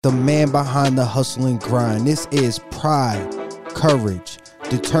the man behind the hustle and grind. This is pride, courage,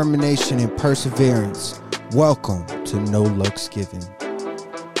 determination, and perseverance. Welcome to No Lux Given.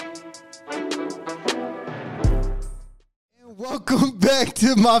 Welcome back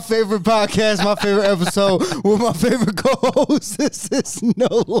to my favorite podcast, my favorite episode with my favorite co-host. This is No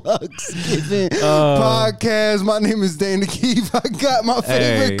Lux Given podcast. My name is Dana Keefe. I got my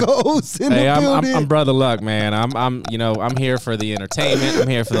favorite co-host in the building. I'm Brother Luck, man. I'm here for the entertainment. I'm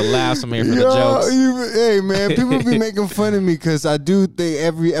here for the laughs. I'm here for the jokes. Hey, man, people be making fun of me because I do think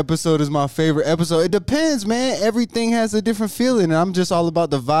every episode is my favorite episode. It depends, man. Everything has a different feeling, and I'm just all about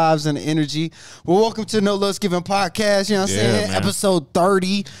the vibes and the energy. Well, welcome to No Lux Given podcast. You know what I'm saying? Man. Episode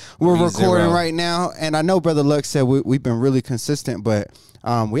 30 we're recording right now, and I know Brother Luck said we've been really consistent, but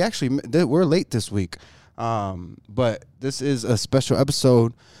we're late this week, but this is a special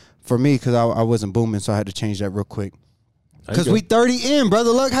episode for me because I wasn't booming, so I had to change that real quick because we 30 in.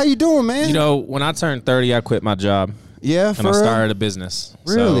 Brother Luck, how you doing, man? You know, when I turned 30 I quit my job. Yeah, and I started a business.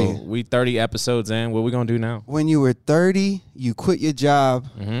 Really? So we 30 episodes in. What we gonna do now? When you were 30 you quit your job.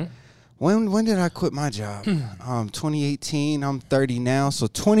 Mm-hmm. When did I quit my job? 2018. I'm 30 now, so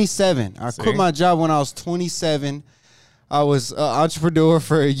 27. I quit my job when I was 27. I was an entrepreneur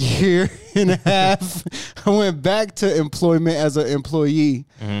for a year and a half. I went back to employment as an employee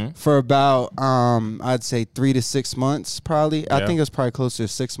for about, I'd say 3 to 6 months, probably. Yeah. I think it was probably closer to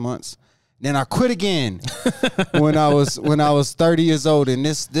 6 months. Then I quit again when I was 30 years old, and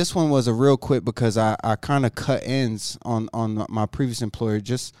this one was a real quit because I kind of cut ends on my previous employer.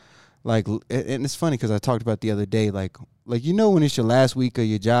 Just like, and it's funny because I talked about the other day, like you know when it's your last week of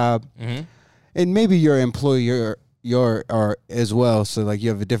your job, and maybe your employer or as well, so like you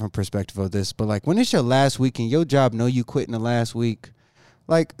have a different perspective of this. But like when it's your last week and your job know you quit in the last week,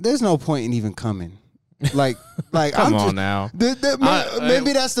 like there's no point in even coming. Like come on now.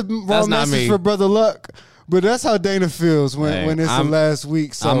 Maybe that's the wrong message for Brother Luck, but that's how Dana feels when it's the last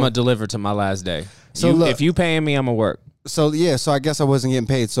week. So I'm gonna deliver to my last day. So look, if you paying me, I'm gonna work. So yeah, so I guess I wasn't getting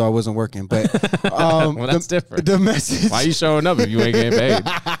paid, so I wasn't working. But well, that's different. The message. Why are you showing up if you ain't getting paid?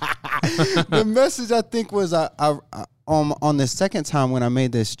 The message I think was I on the second time when I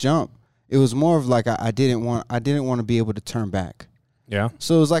made this jump, it was more of like I didn't want to be able to turn back. Yeah.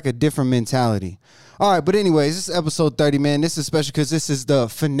 So it was like a different mentality. All right, but anyways, this is episode 30, man. This is special because this is the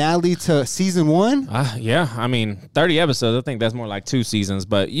finale to season 1. Yeah, I mean, 30 episodes. I think that's more like 2 seasons.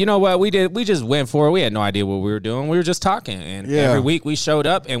 But you know what? We just went for it. We had no idea what we were doing. We were just talking. And every week we showed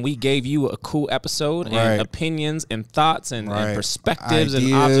up and we gave you a cool episode and opinions and thoughts and perspectives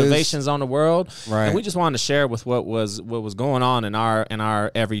and observations on the world. Right. And we just wanted to share with what was going on in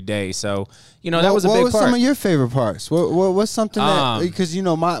our everyday. So, you know, that was a big part. What was some of your favorite parts? What's something that, because, you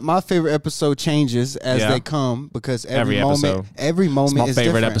know, my favorite episode changes as they come because every moment is different. It's my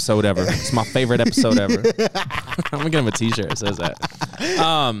favorite episode ever. It's my favorite episode ever. I'm going to get him a t-shirt that says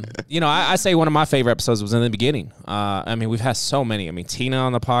that. You know, I say one of my favorite episodes was in the beginning. I mean, we've had so many. I mean, Tina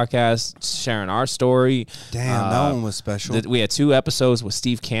on the podcast, sharing our story. Damn, that one was special. We had 2 episodes with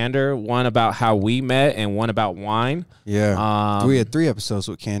Steve Kander, one about how we met and one about wine. Yeah. We had 3 episodes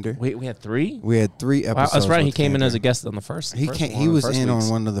with Kander. We had 3? We had 3 episodes. That's right. He came Kander in as a guest on the first. He was in on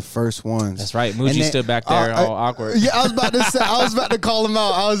one of the first ones. That's right. Muji stood back there all awkward. Yeah, I was about to call him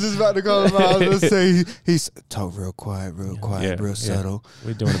out. I was just about to call him out. I was going to say, he's talk real quiet, real subtle.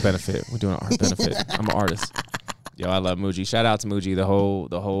 We're doing a benefit. We're doing an art benefit. I'm an artist. Yo, I love Muji. Shout out to Muji, the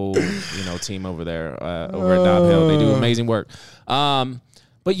whole team over there over at Knob Hill. They do amazing work.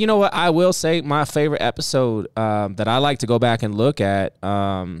 But you know what? I will say my favorite episode that I like to go back and look at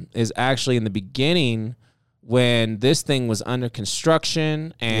is actually in the beginning when this thing was under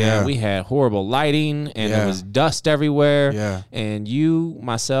construction and we had horrible lighting and there was dust everywhere. Yeah. And you,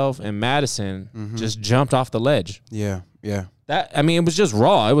 myself, and Madison just jumped off the ledge. Yeah, yeah. It was just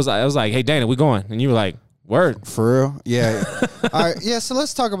raw. I was like, hey, Dana, we going? And you were like, word. For real? Yeah. All right. Yeah, so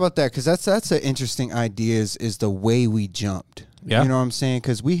let's talk about that because that's an interesting idea is the way we jumped. Yeah. You know what I'm saying?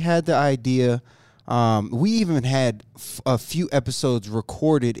 Because we had the idea. We even had a few episodes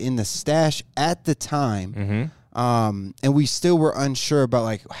recorded in the stash at the time. And we still were unsure about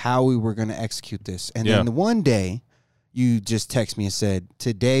like how we were going to execute this. And then one day you just text me and said,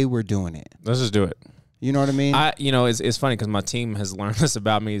 today we're doing it. Let's just do it. You know what I mean? It's funny because my team has learned this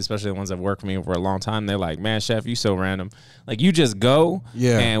about me, especially the ones that have worked for me for a long time. They're like, man, Chef, you so random. Like, you just go,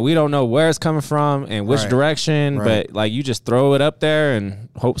 and we don't know where it's coming from and which direction, but, like, you just throw it up there and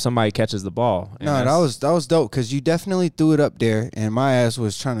hope somebody catches the ball. And that was dope because you definitely threw it up there, and my ass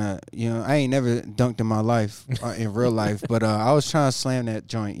was trying to, I ain't never dunked in my life, in real life, but I was trying to slam that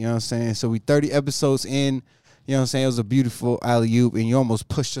joint, you know what I'm saying? So we 30 episodes in. You know what I'm saying? It was a beautiful alley-oop, and you almost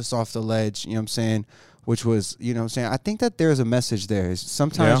pushed us off the ledge, you know what I'm saying? Which was, you know what I'm saying? I think that there's a message there.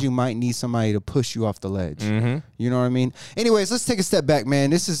 Sometimes you might need somebody to push you off the ledge. Mm-hmm. You know what I mean? Anyways, let's take a step back,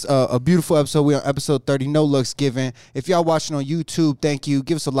 man. This is a beautiful episode. We're on episode 30, No Looks Given. If y'all watching on YouTube, thank you.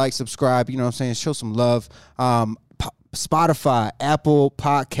 Give us a like, subscribe, you know what I'm saying? Show some love. Spotify, Apple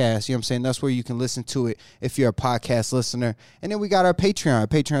Podcasts, you know what I'm saying? That's where you can listen to it if you're a podcast listener. And then we got our Patreon. Our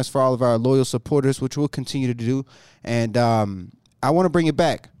Patreon's for all of our loyal supporters, which we'll continue to do. And I want to bring it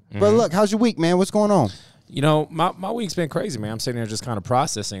back. Brother, look, how's your week, man? What's going on? You know, my week's been crazy, man. I'm sitting here just kind of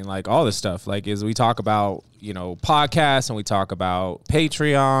processing, like, all this stuff. Like, as we talk about, you know, podcasts, and we talk about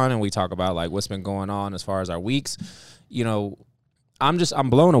Patreon, and we talk about, like, what's been going on as far as our weeks, you know, I'm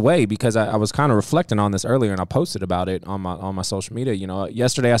blown away because I was kind of reflecting on this earlier, and I posted about it on my social media. You know,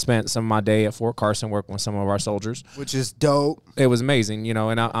 yesterday I spent some of my day at Fort Carson working with some of our soldiers, which is dope. It was amazing, you know,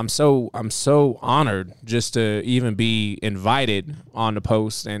 and I'm so honored just to even be invited on the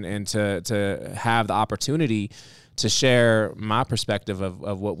post and to have the opportunity to share my perspective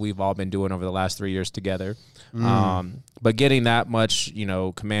of what we've all been doing over the last 3 years together. But getting that much, you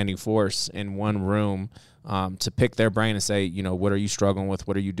know, commanding force in one room, to pick their brain and say, you know, what are you struggling with?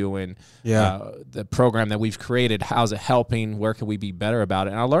 What are you doing? The program that we've created, how's it helping? Where can we be better about it?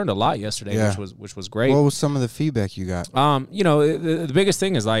 And I learned a lot yesterday, which was great. What was some of the feedback you got? You know, the biggest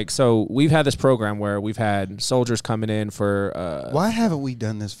thing is, like, so we've had this program where we've had soldiers coming in for. Why haven't we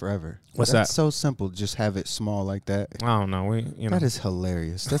done this forever? What's That's that? so simple. Just have it small like that. I don't know. That is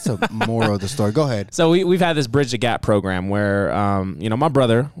hilarious. That's a moral of the story. Go ahead. So we've had this Bridge the Gap program where, you know, my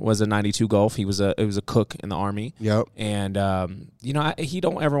brother was a 92 Gulf. He was a cook in the Army. Yep. And, you know, he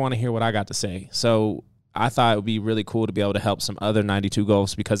don't ever want to hear what I got to say. So I thought it would be really cool to be able to help some other 92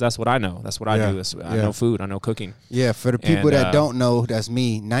 Gulfs because that's what I know. That's what I do. I know food. I know cooking. Yeah, for the people that don't know, that's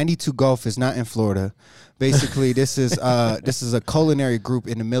me. 92 Gulf is not in Florida. Basically, this is a culinary group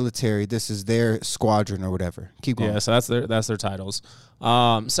in the military. This is their squadron or whatever. Keep going. Yeah, so that's their titles.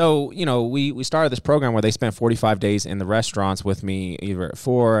 So, you know, we started this program where they spent 45 days in the restaurants with me, either at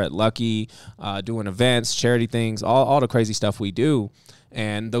 4, at Lucky, doing events, charity things, all the crazy stuff we do.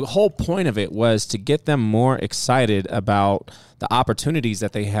 And the whole point of it was to get them more excited about the opportunities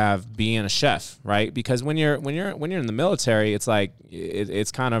that they have being a chef, right? Because when you're in the military, it's like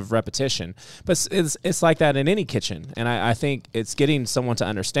it's kind of repetition, but it's like that in any kitchen. And I think it's getting someone to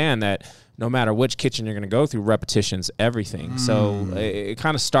understand that no matter which kitchen you're going to go through, repetition's everything. So it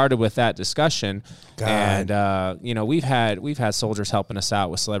kind of started with that discussion. And you know, we've had soldiers helping us out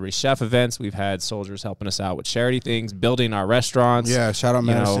with celebrity chef events. We've had soldiers helping us out with charity things, building our restaurants. Yeah, shout out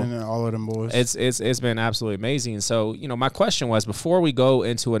Madison and all of them boys. It's been absolutely amazing. So, you know, my question was, before we go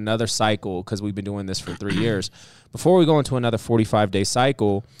into another cycle, because we've been doing this for 3 years, before we go into another 45-day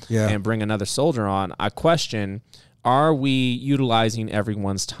cycle and bring another soldier on, I question, are we utilizing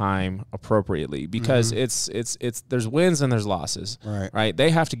everyone's time appropriately? Because it's there's wins and there's losses, right? They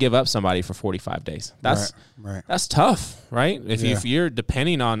have to give up somebody for 45 days. That's tough, right? If you're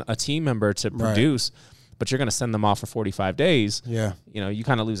depending on a team member to produce, but you're going to send them off for 45 days, you know, you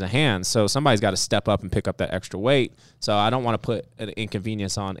kind of lose a hand. So somebody's got to step up and pick up that extra weight. So I don't want to put an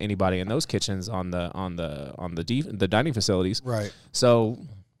inconvenience on anybody in those kitchens, on the dining facilities. Right. So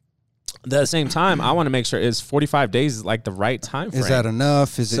at the same time, I want to make sure is 45 days is like the right time frame. Is that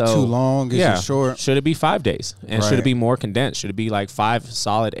enough? Is it too long? Is it short? Should it be 5 days? And should it be more condensed? Should it be like 5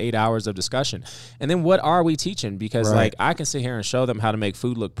 solid 8 hours of discussion? And then what are we teaching? Because like I can sit here and show them how to make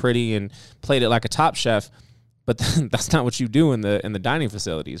food look pretty and plate it like a top chef, but that's not what you do in the dining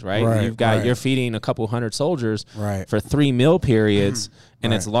facilities, right? You're feeding a couple hundred soldiers for 3 meal periods,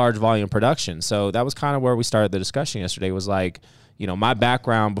 and it's large volume production. So that was kind of where we started the discussion yesterday. Was like, you know, my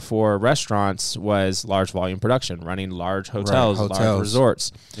background before restaurants was large volume production, running large hotels. Large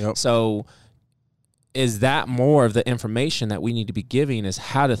resorts. Yep. So is that more of the information that we need to be giving, is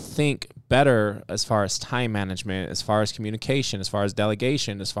how to think better as far as time management, as far as communication, as far as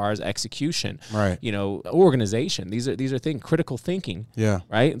delegation, as far as execution, you know, organization. These are things, critical thinking,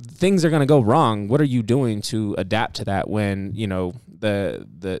 right? Things are going to go wrong. What are you doing to adapt to that when, you know,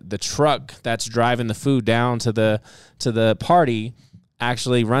 the truck that's driving the food down to the party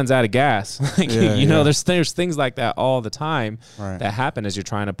actually runs out of gas? You know, there's things like that all the time that happen as you're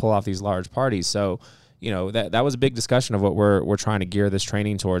trying to pull off these large parties. So, you know, that was a big discussion of what we're trying to gear this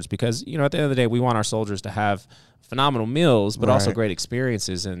training towards, because, you know, at the end of the day, we want our soldiers to have phenomenal meals, but also great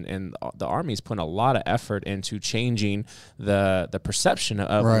experiences. And the Army's putting a lot of effort into changing the perception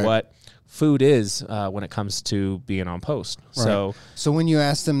of what food is when it comes to being on post. So when you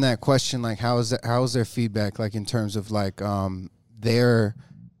ask them that question, like how is their feedback, like in terms of like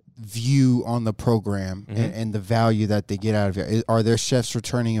view on the program and the value that they get out of it? Are their chefs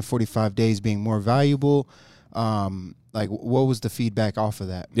returning in 45 days being more valuable? Like, what was the feedback off of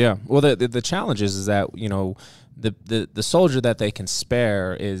that? Yeah. Well, the challenge is that, you know, the soldier that they can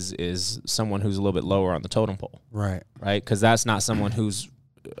spare is someone who's a little bit lower on the totem pole. Right. Right. Because that's not someone who's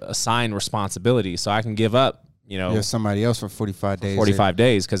assigned responsibility. So I can give up, you know, somebody else for 45 days. 45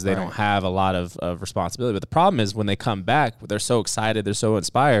 days because they don't have a lot of responsibility. But the problem is when they come back, they're so excited, they're so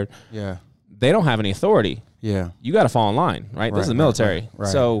inspired. Yeah. They don't have any authority. Yeah. You got to fall in line, right? This is the military.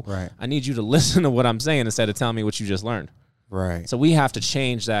 So I need you to listen to what I'm saying instead of telling me what you just learned. Right. So we have to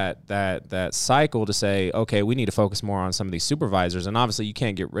change that cycle to say, okay, we need to focus more on some of these supervisors. And obviously you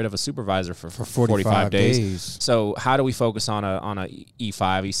can't get rid of a supervisor for 45 days. So how do we focus on a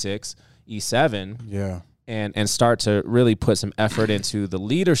E5, E6, E7? Yeah. And start to really put some effort into the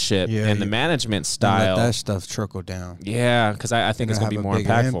leadership and the management style. Let that stuff trickle down. Yeah, because I think it's going to be more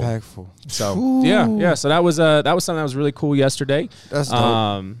impactful. So Ooh. yeah. So that was something that was really cool yesterday. That's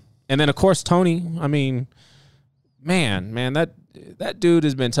dope. And then of course Tony. I mean, man, that dude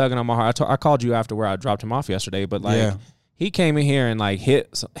has been tugging on my heart. I called you after where I dropped him off yesterday, but like he came in here and like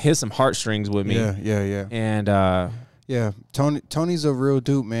hit some heartstrings with me. Yeah. And yeah, Tony's a real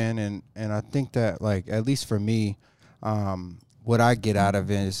dude, man, and I think that, like, at least for me, what I get out of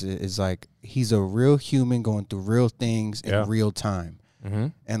it is like he's a real human going through real things in real time. Mm-hmm.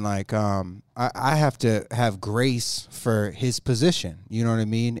 And like I have to have grace for his position, you know what I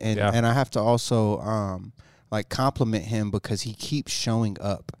mean? And I have to also like compliment him because he keeps showing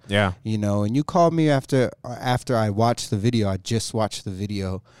up. Yeah. You know, and you called me after I watched the video. I just watched the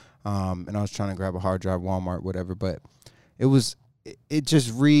video. And I was trying to grab a hard drive, Walmart, whatever, but it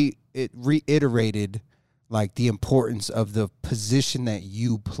just reiterated like the importance of the position that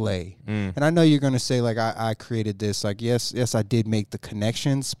you play. And I know you're going to say like, I created this, like, yes, I did make the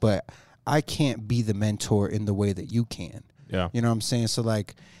connections, but I can't be the mentor in the way that you can. Yeah. You know what I'm saying? So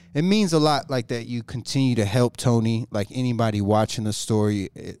like, it means a lot like that you continue to help Tony, like anybody watching the story.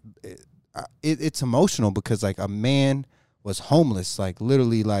 It's emotional because like a man was homeless, like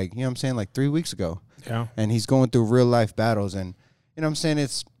literally, like, you know what I'm saying, like 3 weeks ago. Yeah. And he's going through real life battles. And, you know what I'm saying,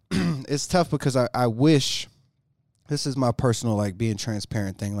 it's it's tough because I wish, this is my personal, like, being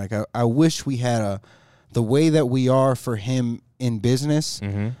transparent thing. Like, I wish we had the way that we are for him in business.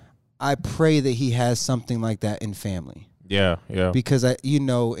 Mm-hmm. I pray that he has something like that in family. Yeah. Because, in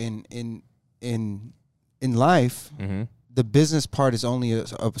life, mm-hmm. the business part is only a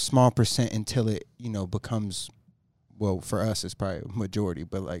small percent until it, becomes, well, for us, it's probably a majority,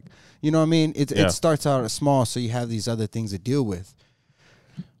 but like, you know what I mean? It starts out as small, so you have these other things to deal with.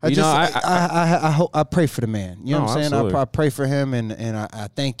 I pray for the man. You know what I'm saying? I pray for him, and I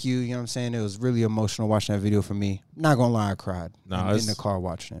thank you. You know what I'm saying? It was really emotional watching that video for me. Not gonna lie, I cried in the car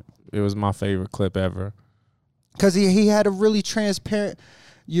watching it. It was my favorite clip ever. Because he had a really transparent.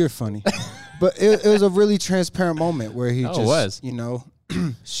 You're funny, but it was a really transparent moment where he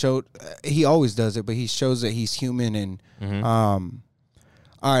showed. He always does it, but he shows that he's human. And mm-hmm.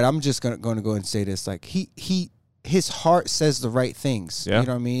 All right, I'm just gonna go and say this: like his heart says the right things. Yeah. You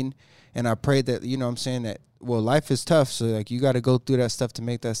know what I mean? And I pray that, you know what I'm saying, that, well, life is tough, so like you got to go through that stuff to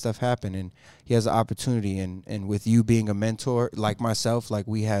make that stuff happen. And he has an opportunity, and with you being a mentor like myself, like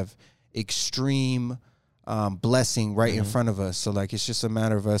we have extreme blessing right mm-hmm. in front of us. So like it's just a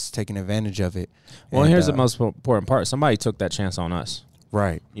matter of us taking advantage of it. Well, and here's the most important part: somebody took that chance on us.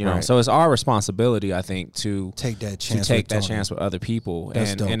 Right. So it's our responsibility, I think, to take that chance. Chance with other people.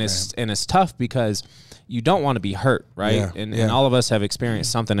 That's dope, and it's tough because you don't want to be hurt, right? Yeah, and all of us have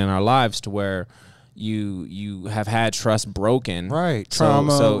experienced something in our lives to where you have had trust broken, right?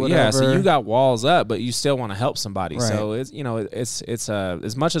 Trauma, so you got walls up, but you still want to help somebody. Right. So it's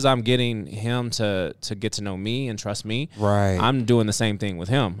as much as I'm getting him to get to know me and trust me, right? I'm doing the same thing with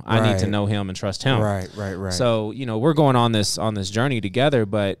him. I need to know him and trust him, right. So we're going on this journey together,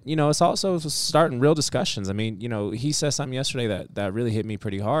 but it's also starting real discussions. I mean, he said something yesterday that really hit me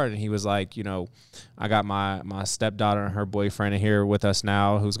pretty hard, and he was like, I got my stepdaughter and her boyfriend here with us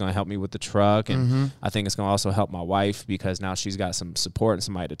now, who's going to help me with the truck, and mm-hmm. I think it's going to also help my wife because now she's got some support and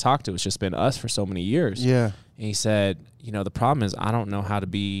somebody to talk to. It's just been us for so many years. Yeah. And he said, the problem is I don't know how to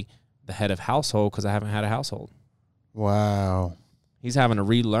be the head of household because I haven't had a household. Wow. He's having to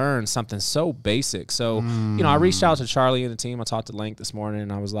relearn something so basic. So, I reached out to Charlie and the team. I talked to Link this morning,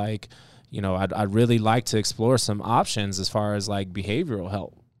 and I was like, I'd really like to explore some options as far as like behavioral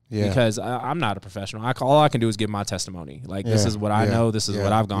help. Yeah. Because I'm not a professional. All I can do is give my testimony. Like, this is what I know. This is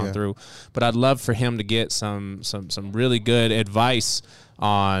what I've gone through. But I'd love for him to get some really good advice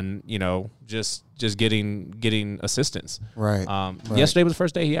on, you know, just getting assistance. Right. Yesterday was the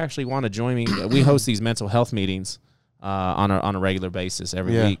first day he actually wanted to join me. We host these mental health meetings on a regular basis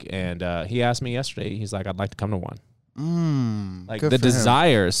every week, and he asked me yesterday. He's like, "I'd like to come to one." Like the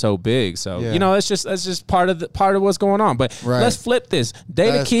desire is so big, so you know that's just part of what's going on. But let's flip this.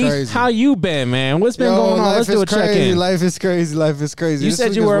 David Keith, how you been, man? What's been going on? Let's do a check in. Life is crazy. Life is crazy. You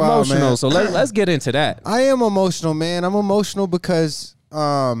said you were emotional, so let's get into that. I am emotional, man. I'm emotional because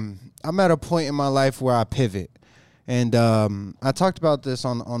I'm at a point in my life where I pivot, and I talked about this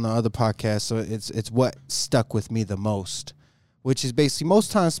on the other podcast. So it's what stuck with me the most. Which is basically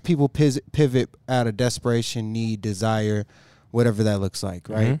most times people pivot out of desperation, need, desire, whatever that looks like,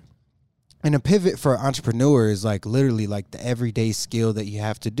 right? Mm-hmm. And a pivot for an entrepreneur is like literally like the everyday skill that you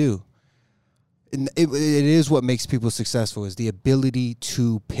have to do. And it is what makes people successful is the ability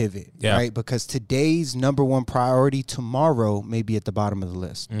to pivot, right? Because today's number one priority tomorrow may be at the bottom of the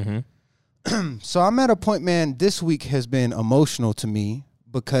list. Mm-hmm. So I'm at a point, man, this week has been emotional to me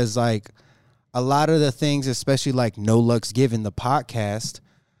because like, a lot of the things, especially like No Luck's Given, the podcast,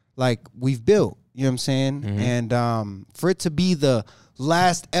 like we've built, you know what I'm saying? Mm-hmm. And for it to be the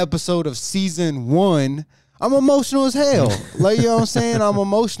last episode of season 1, I'm emotional as hell. Like, you know what I'm saying? I'm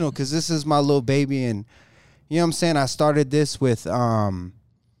emotional because this is my little baby. And, you know what I'm saying? I started this with a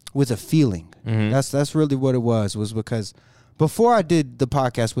feeling. Mm-hmm. That's really what it was because before I did the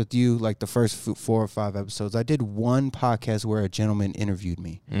podcast with you, like the first 4 or 5 episodes, I did one podcast where a gentleman interviewed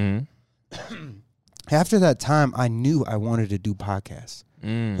me. Mm-hmm. After that time, I knew I wanted to do podcasts.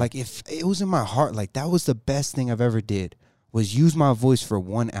 Like if it was in my heart, like that was the best thing I've ever did was use my voice for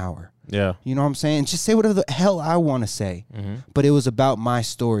 1 hour. Yeah. You know what I'm saying? Just say whatever the hell I want to say. Mm-hmm. But it was about my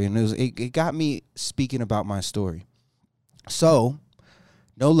story. And it got me speaking about my story. So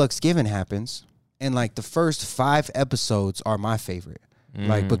No Luck's Given happens. And like the first 5 episodes are my favorite.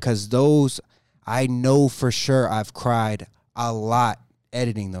 Like because those, I know for sure I've cried a lot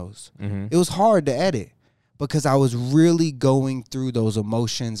editing those. Mm-hmm. It was hard to edit because I was really going through those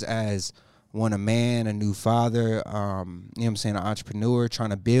emotions as a man, a new father, you know what I'm saying, an entrepreneur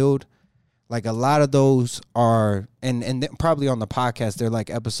trying to build. Like a lot of those are, and probably on the podcast, they're like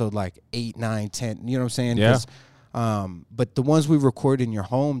episode like 8, 9, 10, you know what I'm saying? Yeah. But the ones we record in your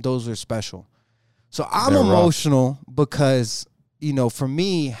home, those are special. So I'm emotional because, you know, for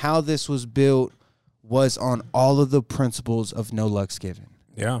me, how this was built was on all of the principles of No Luck's Given.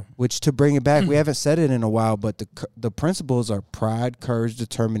 Yeah. Which, to bring it back, we haven't said it in a while, but the principles are pride, courage,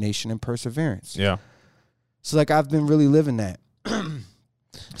 determination, and perseverance. Yeah. So, like, I've been really living that.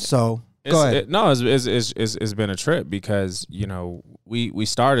 So, go ahead. It's been a trip because, you know, we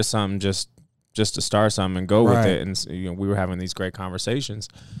started something just to start something and go with it. And, you know, we were having these great conversations.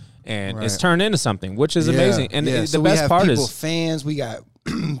 And it's turned into something, which is amazing. And the best part is fans. We got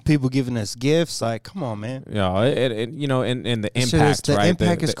people giving us gifts. Like, come on, man. Yeah, you know, and the impact. The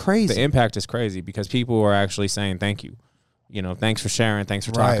impact is crazy. The impact is crazy because people are actually saying thank you. You know, thanks for sharing. Thanks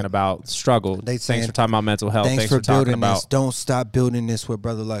for talking about struggle. Thanks for talking about mental health. Thanks for talking about this. Don't stop building this with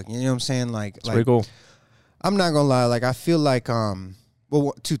Brother Luck. You know what I'm saying? Like, it's pretty cool. I'm not gonna lie. Like, I feel like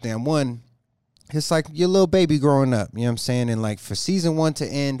well, 2 things. One, it's like your little baby growing up, you know what I'm saying? And like for season 1 to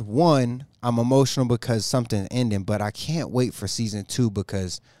end, 1, I'm emotional because something ending, but I can't wait for season 2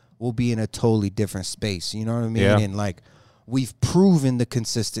 because we'll be in a totally different space. You know what I mean? Yeah. And like we've proven the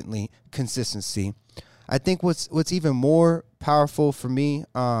consistency. I think what's even more powerful for me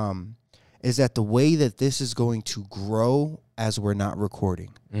is that the way that this is going to grow as we're not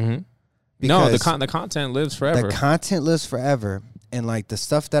recording. Mm-hmm. No, the content lives forever. The content lives forever. And like the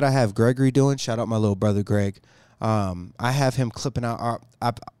stuff that I have Gregory doing, shout out my little brother Greg. I have him clipping out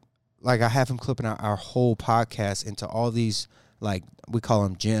our whole podcast into all these, like, we call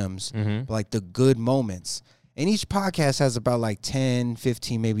them gems, like the good moments. And each podcast has about like 10,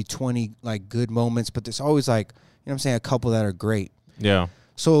 15, maybe 20 like good moments, but there's always like, you know what I'm saying, a couple that are great. Yeah.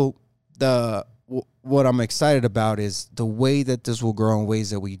 So what I'm excited about is the way that this will grow in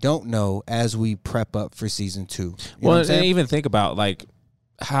ways that we don't know as we prep up for season 2. You know what I'm saying? And even think about like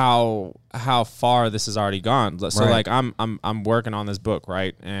how far this has already gone. So like I'm working on this book,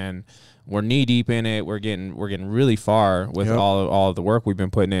 right? And we're knee deep in it. We're getting really far with all of the work we've been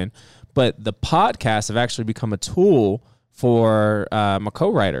putting in. But the podcasts have actually become a tool for my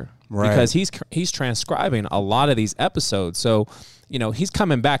co-writer because he's transcribing a lot of these episodes. So, you know, he's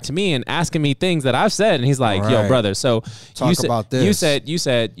coming back to me and asking me things that I've said, and he's like, "Yo, brother, so about this. You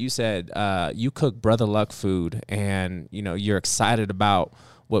said you cook Brother Luck food, and you know you're excited about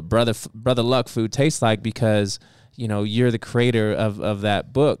what Brother Luck food tastes like because you know, you're the creator of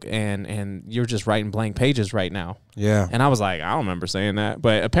that book, and you're just writing blank pages right now. Yeah. And I was like, I don't remember saying that,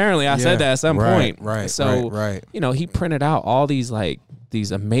 but apparently I said that at some point. Right. So, you know, he printed out all these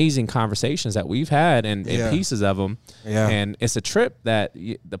these amazing conversations that we've had and pieces of them. Yeah. And it's a trip that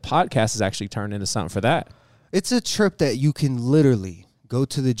the podcast has actually turned into something for that. It's a trip that you can literally go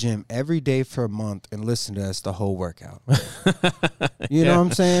to the gym every day for a month and listen to us the whole workout. You know what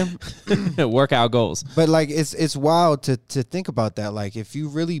I'm saying? Workout goals. But like it's wild to think about that. Like if you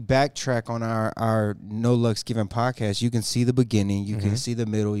really backtrack on our No Lux Given podcast, you can see the beginning, you can see the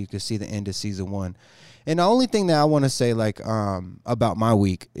middle, you can see the end of season 1. And the only thing that I want to say like about my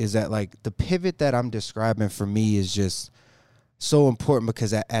week is that like the pivot that I'm describing for me is just so important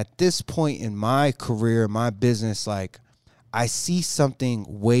because at this point in my career, my business, like I see something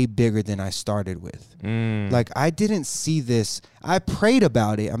way bigger than I started with. Like I didn't see this. I prayed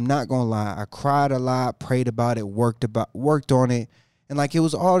about it. I'm not going to lie. I cried a lot, prayed about it, worked on it. And like, it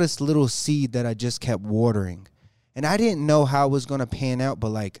was all this little seed that I just kept watering. And I didn't know how it was going to pan out. But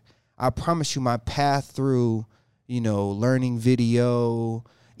like, I promise you my path through, you know, learning video,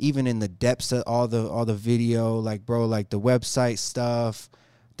 even in the depths of all the video, like bro, like the website stuff,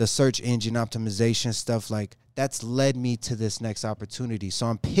 the search engine optimization stuff, like that's led me to this next opportunity. So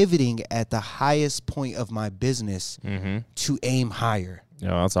I'm pivoting at the highest point of my business to aim higher.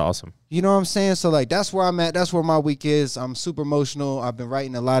 Yeah, that's awesome. You know what I'm saying? So like that's where I'm at. That's where my week is. I'm super emotional. I've been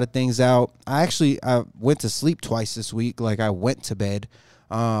writing a lot of things out. I went to sleep twice this week. Like I went to bed.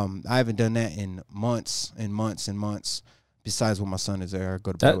 I haven't done that in months and months and months. Besides when my son is there, I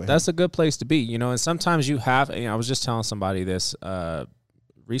go to bed with him. That's a good place to be, you know. And sometimes you have. You know, I was just telling somebody this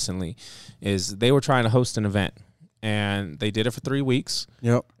recently, is they were trying to host an event, and they did it for 3 weeks.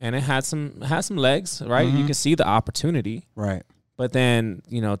 Yep. And it had some legs, right? You can see the opportunity, right? But then,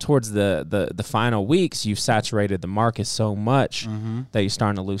 you know, towards the final weeks, you've saturated the market so much that you're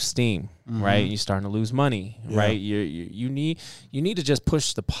starting to lose steam, right? You're starting to lose money, right? You need to just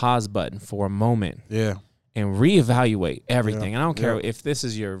push the pause button for a moment. Yeah. And reevaluate everything. And I don't care if this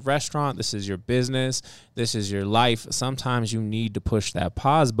is your restaurant, this is your business, this is your life. Sometimes you need to push that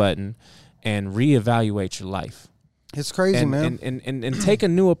pause button and reevaluate your life. It's crazy, man. And take a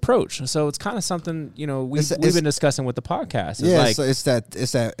new approach. So it's kind of something, you know, we've been discussing with the podcast. It's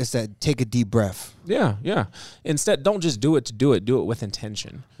it's that take a deep breath. Yeah. Instead, don't just do it to do it. Do it with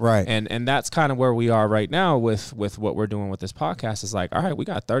intention. Right. And that's kind of where we are right now with what we're doing with this podcast. Is like, all right, we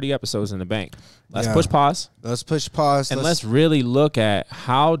got 30 episodes in the bank. Let's push pause. Let's push pause. And let's really look at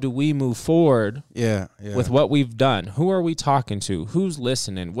how do we move forward with what we've done. Who are we talking to? Who's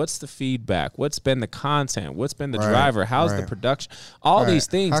listening? What's the feedback? What's been the content? What's been the driver? How's the production? All these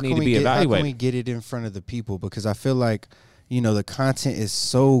things need to be evaluated. How can we get it in front of the people? Because I feel like, you know, the content is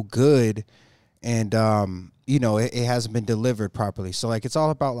so good and, you know, it hasn't been delivered properly. So, like, it's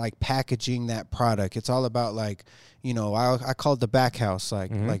all about, like, packaging that product. It's all about, like, you know, I call it the back house.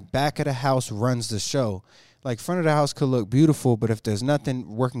 Like, like back of the house runs the show. Like, front of the house could look beautiful, but if there's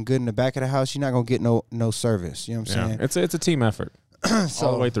nothing working good in the back of the house, you're not going to get no service. You know what I'm saying? It's a team effort so,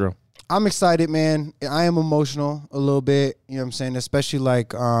 all the way through. I'm excited, man. I am emotional a little bit, you know what I'm saying? Especially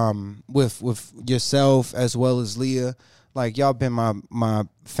like with yourself as well as Leah. Like y'all been my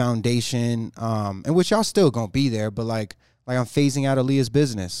foundation, and which y'all still gonna be there, but like I'm phasing out of Leah's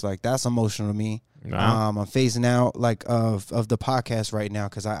business. Like that's emotional to me. Wow. I'm phasing out like of the podcast right now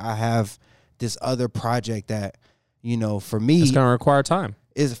because I have this other project that, you know, for me it's gonna require time.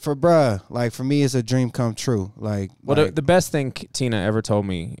 Is for for me, it's a dream come true. The best thing Tina ever told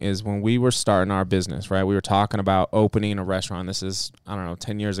me is when we were starting our business, right? We were talking about opening a restaurant. This is,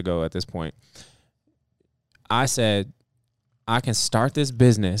 10 years ago at this point. I said, I can start this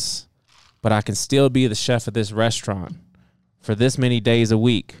business, but I can still be the chef of this restaurant for this many days a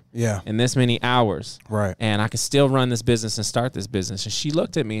week. Yeah. And this many hours. Right. And I can still run this business and start this business. And she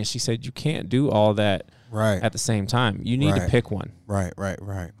looked at me and she said, you can't do all that at the same time. You need to pick one. Right.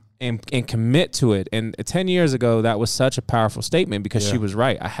 And commit to it. And 10 years ago, that was such a powerful statement because she was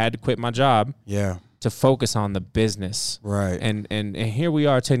right. I had to quit my job to focus on the business. Right. And here we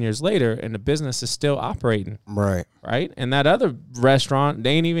are 10 years later, and the business is still operating. Right. Right? And that other restaurant,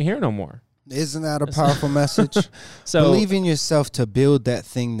 they ain't even here no more. Isn't that a powerful message? So believe in yourself to build that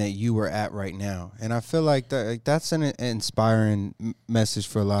thing that you are at right now. And I feel like that's an inspiring message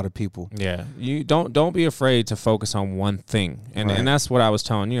for a lot of people. Yeah. You don't be afraid to focus on one thing. And that's what I was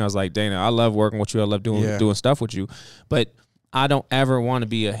telling you. I was like, Dana, I love working with you. I love doing stuff with you. But I don't ever want to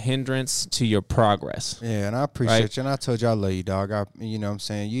be a hindrance to your progress. Yeah, and I appreciate you. And I told you I love you, dog. You know what I'm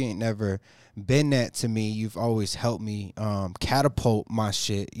saying? You ain't never been that to me. You've always helped me catapult my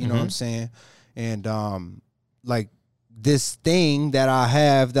shit. You know what I'm saying? And like this thing that I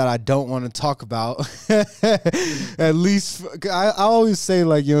have that I don't want to talk about. At least I always say,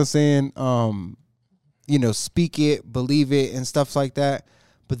 like, you know what I'm saying, speak it, believe it, and stuff like that.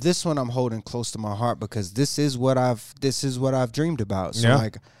 But this one I'm holding close to my heart because this is what I've dreamed about. So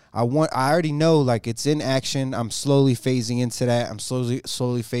like I already know, like, it's in action. I'm slowly phasing into that. I'm slowly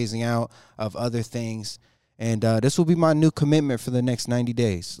phasing out of other things. And this will be my new commitment for the next 90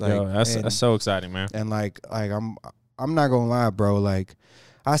 days. Like, yo, that's so exciting, man. And like I'm not gonna lie, bro. Like,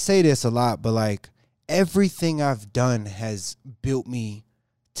 I say this a lot, but like everything I've done has built me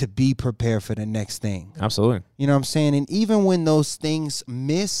to be prepared for the next thing. Absolutely. You know what I'm saying? And even when those things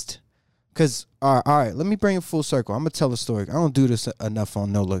missed, because all right, let me bring it full circle. I'm gonna tell a story. I don't do this enough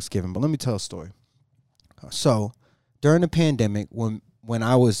on No Looks Given, but let me tell a story. So during the pandemic, when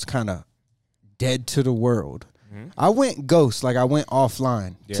I was kind of dead to the world, I went ghost. Like, I went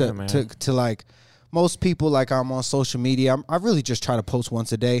offline to like most people. Like, I'm on social media. I really just try to post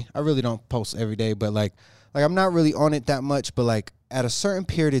once a day. I really don't post every day, but like I'm not really on it that much. But like at a certain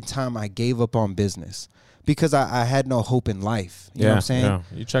period of time, I gave up on business because I had no hope in life. You know what I'm saying? Yeah,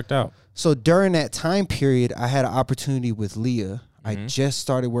 you checked out. So during that time period, I had an opportunity with Leah. I just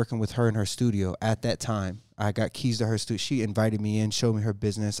started working with her in her studio at that time. I got keys to her studio. She invited me in, showed me her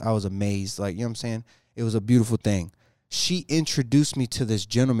business. I was amazed. Like, you know what I'm saying? It was a beautiful thing. She introduced me to this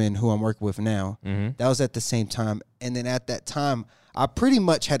gentleman who I'm working with now. That was at the same time. And then at that time, I pretty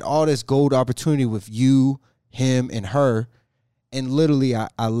much had all this gold opportunity with you, him, and her. And literally,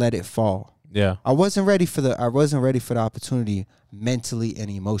 I let it fall. Yeah. I wasn't ready for the opportunity mentally and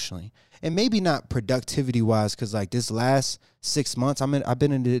emotionally. And maybe not productivity wise, because like this last 6 months, I've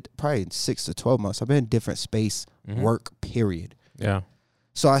been in it probably 6 to 12 months. I've been in different space, work, period. Yeah.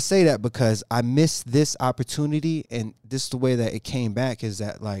 So I say that because I missed this opportunity, and this is the way that it came back, is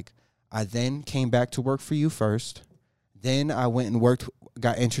that like I then came back to work for you first. Then I went and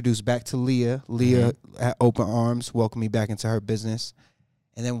got introduced back to Leah. Leah had open arms, welcomed me back into her business.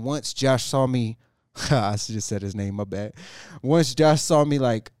 And then once Josh saw me, I just said his name, my bad. Once Josh saw me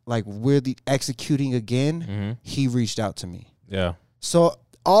like really executing again, he reached out to me. Yeah. So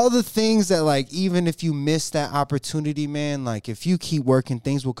all the things that, like, even if you miss that opportunity, man, like if you keep working,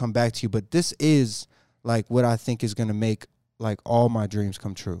 things will come back to you. But this is like what I think is going to make like all my dreams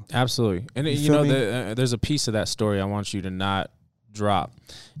come true. Absolutely. And there's a piece of that story I want you to not drop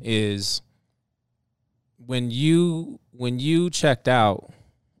is when you checked out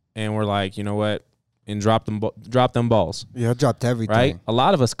and were like, you know what, and drop them balls. Yeah, I dropped everything. Right? A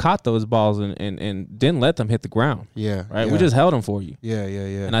lot of us caught those balls and didn't let them hit the ground. Yeah. Right? Yeah. We just held them for you. Yeah.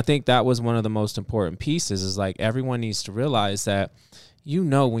 And I think that was one of the most important pieces is like everyone needs to realize that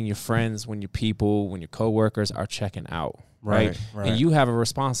when your friends, when your people, when your coworkers are checking out. Right. And you have a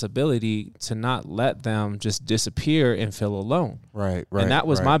responsibility to not let them just disappear and feel alone. Right. And that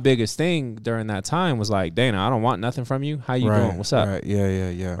was my biggest thing during that time was like, Dana, I don't want nothing from you. How you doing? What's up? Right.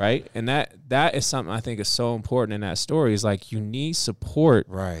 Yeah. Right. And that is something I think is so important in that story is like you need support.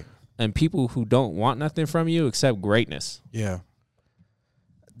 Right. And people who don't want nothing from you except greatness. Yeah.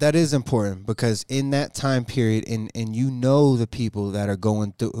 That is important because in that time period, and the people that are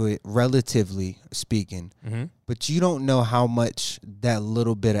going through it, relatively speaking, but you don't know how much that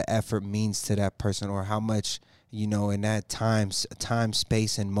little bit of effort means to that person or how much, in that time,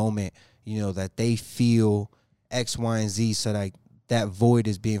 space, and moment, that they feel X, Y, and Z. So like that void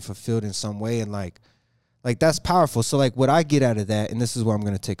is being fulfilled in some way. And like that's powerful. So like what I get out of that, and this is what I'm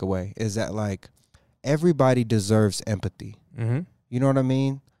going to take away, is that like everybody deserves empathy. You know what I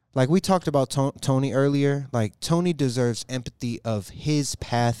mean? Like we talked about Tony earlier, like Tony deserves empathy of his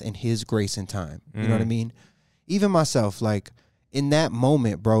path and his grace and time. You know what I mean? Even myself, like in that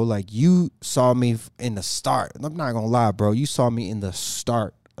moment, bro, like you saw me in the start. I'm not going to lie, bro. You saw me in the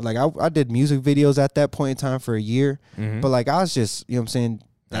start. Like I did music videos at that point in time for a year, but like I was just, you know what I'm saying?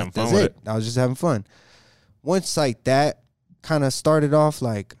 That's it. I was just having fun. Once like that kind of started off,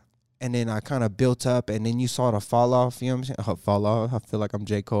 like, and then I kind of built up, and then you saw the fall off, you know what I'm saying? Fall off. I feel like I'm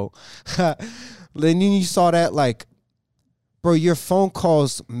J. Cole. Then you saw that, like, bro, your phone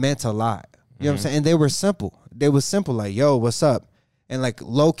calls meant a lot. You know what I'm saying? And they were simple. They were simple, like, yo, what's up? And, like,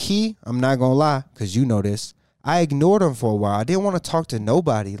 low-key, I'm not going to lie, because you know this, I ignored them for a while. I didn't want to talk to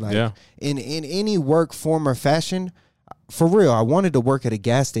nobody. Like, in any work, form, or fashion, for real, I wanted to work at a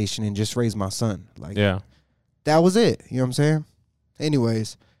gas station and just raise my son. Like, that was it. You know what I'm saying?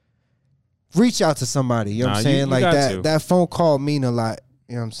 Anyways. Reach out to somebody, you know what I'm saying? Like that phone call mean a lot. You know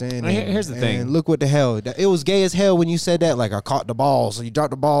You know what I'm saying? Here's the thing. And look what the hell. It was gay as hell when you said that. Like, I caught the balls. So you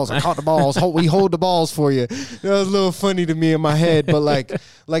dropped the balls. I caught the balls. We hold the balls for you. That was a little funny to me in my head. But, like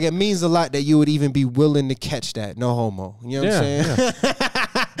it means a lot that you would even be willing to catch that. No homo. You know what I'm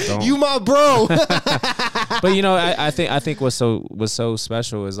saying? You my bro. But, you know, I think what's so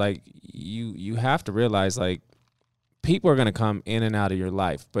special is, like, you have to realize, like, people are going to come in and out of your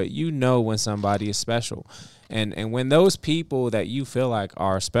life. But you know when somebody is special. And when those people that you feel like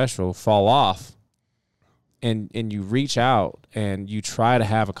are special fall off, and you reach out and you try to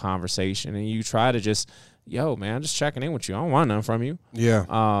have a conversation and you try to just, yo, man, I'm just checking in with you. I don't want nothing from you.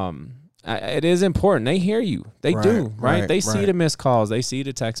 Yeah. It is important. They hear you. They do, right? They see the missed calls. They see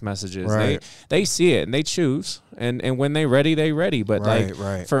the text messages. Right. They see it and they choose. And when they ready, they ready. But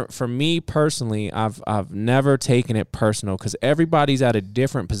for me personally, I've never taken it personal because everybody's at a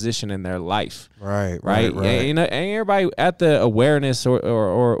different position in their life. Right. And, you know, and everybody at the awareness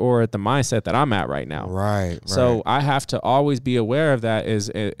or at the mindset that I'm at right now. Right. So I have to always be aware of that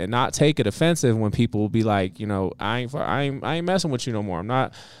and not take it offensive when people will be like, you know, I ain't messing with you no more. I'm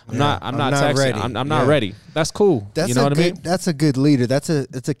not texting. Ready. I'm not ready. That's cool. You know what I mean? That's a good leader.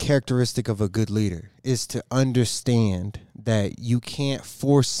 It's a characteristic of a good leader, is to understand that you can't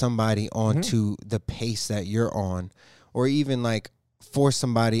force somebody onto the pace that you're on, or even like force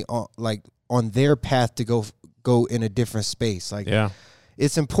somebody on their path to go in a different space. Like,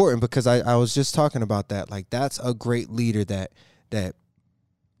 it's important because I was just talking about that. Like, that's a great leader that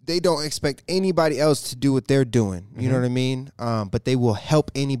they don't expect anybody else to do what they're doing. You know what I mean? But they will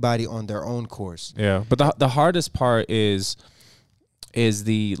help anybody on their own course. Yeah. But the hardest part is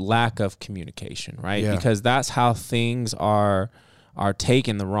the lack of communication, right? Yeah. Because that's how things are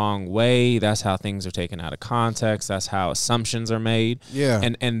taken the wrong way. That's how things are taken out of context. That's how assumptions are made. Yeah.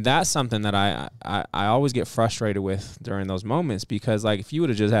 And that's something that I always get frustrated with during those moments, because, like, if you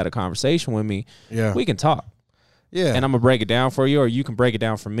would have just had a conversation with me, we can talk. Yeah. And I'm gonna break it down for you, or you can break it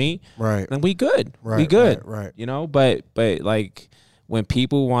down for me. Right. And we good. Right. We good. Right. You know, but like, when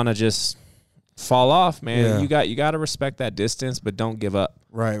people want to just fall off, man, you got to respect that distance, but don't give up.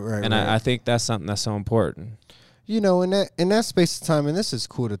 Right. And I think that's something that's so important. You know, in that space of time, and this is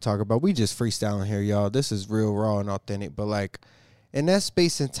cool to talk about. We just freestyling here, y'all. This is real, raw, and authentic. But, like, in that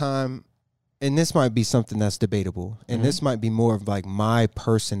space and time, and this might be something that's debatable, and this might be more of, like, my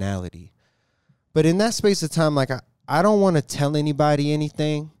personality. But in that space of time, like, I don't want to tell anybody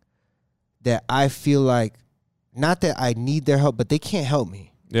anything that I feel like, not that I need their help, but they can't help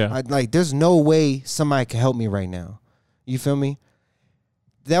me. Yeah. Like, there's no way somebody can help me right now. You feel me?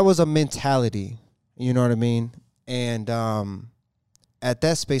 That was a mentality. You know what I mean? And at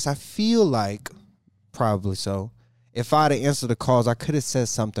that space, I feel like, probably so, if I'd have answered the calls, I could have said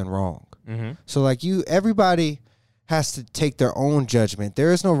something wrong. So, like, everybody has to take their own judgment.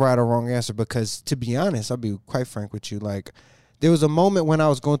 There is no right or wrong answer, because, to be honest, I'll be quite frank with you. Like, there was a moment when I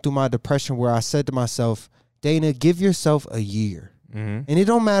was going through my depression where I said to myself, Dana, give yourself a year. And it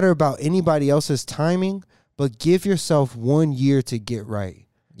don't matter about anybody else's timing, but give yourself 1 year to get right.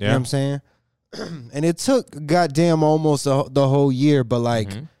 You know what I'm saying? And it took goddamn almost the whole year, but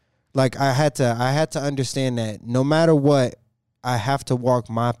like I had to understand that no matter what, I have to walk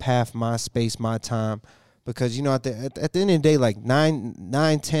my path, my space, my time. Because, you know, at the end of the day, like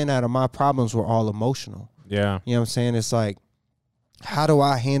 10 out of my problems were all emotional. Yeah. You know what I'm saying? It's like, how do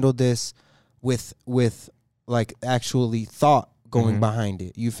I handle this with like actually thought going behind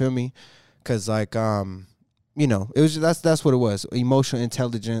it? You feel me? Because, like, you know, it was that's what it was. Emotional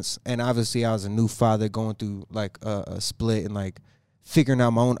intelligence. And obviously I was a new father going through like a split and like figuring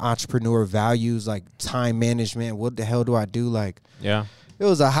out my own entrepreneur values, like time management. What the hell do I do? Like, yeah. It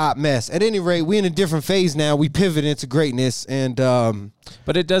was a hot mess. At any rate, we in a different phase now. We pivot into greatness, and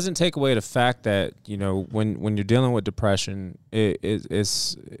but it doesn't take away the fact that, you know, when you're dealing with depression,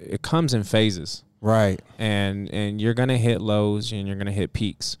 it comes in phases, right? And you're gonna hit lows and you're gonna hit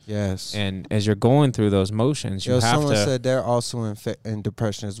peaks. Yes. And as you're going through those motions, you have someone to. said they're also in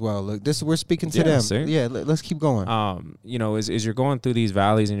depression as well. Look, we're speaking to them. See? Yeah, let's keep going. You know, as you're going through these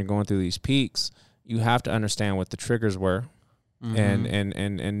valleys and you're going through these peaks, you have to understand what the triggers were.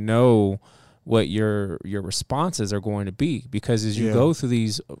 And know what your responses are going to be, because as you go through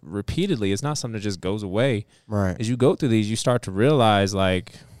these repeatedly, it's not something that just goes away. Right. As you go through these, you start to realize,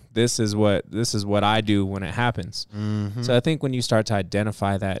 like, this is what I do when it happens. So I think when you start to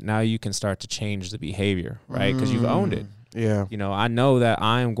identify that, now you can start to change the behavior, right? Because you've owned it. Yeah. You know, I know that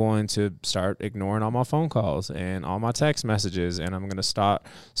I am going to start ignoring all my phone calls and all my text messages, and I'm going to start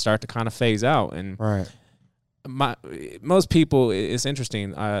to kind of phase out. And right. most people, it's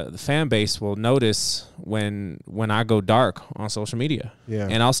interesting. The fan base will notice when I go dark on social media. Yeah.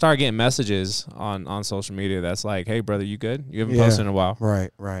 And I'll start getting messages on social media that's like, "Hey, brother, you good? You haven't posted in a while."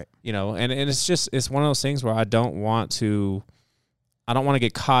 Right. You know, and it's one of those things where I don't want to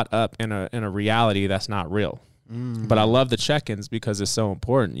get caught up in a reality that's not real. But I love the check-ins because it's so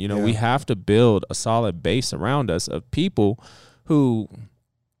important. You know, we have to build a solid base around us of people who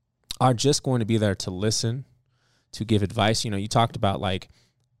are just going to be there to listen, to give advice. You know, you talked about like,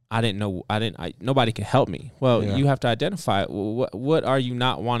 nobody can help me. Well, you have to identify what are you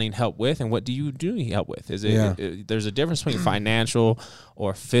not wanting help with, and what do you need help with? Is it, there's a difference between financial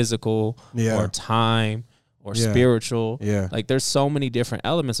or physical or time or spiritual. Yeah. Like there's so many different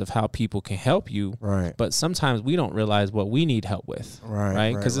elements of how people can help you. Right. But sometimes we don't realize what we need help with.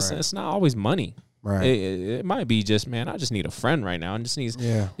 Right. Because it's not always money. Right. It might be just, man, I just need a friend right now, and just need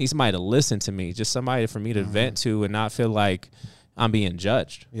somebody to listen to me, just somebody for me to vent to and not feel like I'm being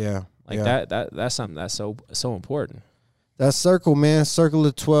judged. Yeah. Like that's something that's so important. That circle, man, circle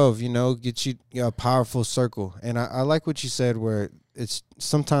of 12, you know, get you a powerful circle. And I like what you said where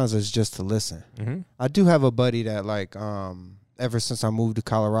sometimes it's just to listen. Mm-hmm. I do have a buddy that like ever since I moved to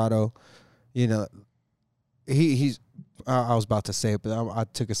Colorado, you know, he's I was about to say it, but I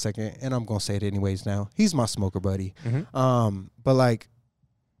took a second, and I'm gonna say it anyways now. He's my smoker buddy. Mm-hmm. But like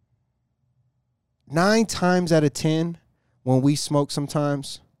 9 times out of 10 when we smoke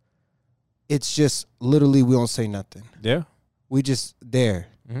sometimes, it's just literally we don't say nothing. Yeah. We just there.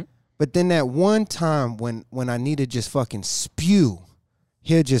 Mm-hmm. But then that one time when I need to just fucking spew,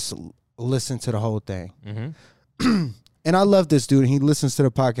 he'll just listen to the whole thing. Mm-hmm. And I love this dude. He listens to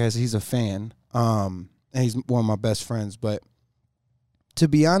the podcast. He's a fan. And he's one of my best friends. But to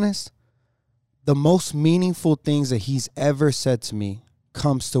be honest, the most meaningful things that he's ever said to me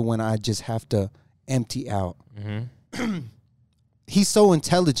comes to when I just have to empty out. Mm-hmm. He's so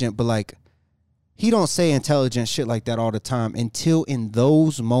intelligent, but like, he don't say intelligent shit like that all the time until in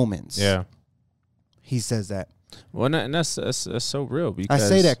those moments. Yeah. He says that. Well, and that's so real, because I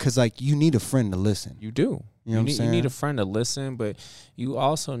say that because like you need a friend to listen. You do. You know what I'm saying? You need a friend to listen, but you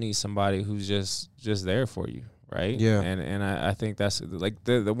also need somebody who's just there for you, right? Yeah. And I think that's like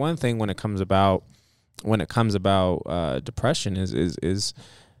the one thing when it comes about depression is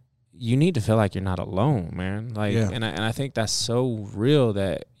you need to feel like you're not alone, man. Like, and I think that's so real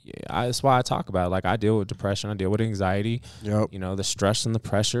that that's why I talk about it. Like, I deal with depression, I deal with anxiety, you know, the stress and the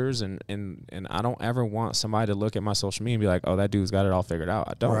pressures, and I don't ever want somebody to look at my social media and be like, oh, that dude's got it all figured out.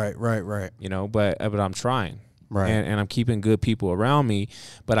 I don't. Right. You know, but I'm trying. Right. And I'm keeping good people around me,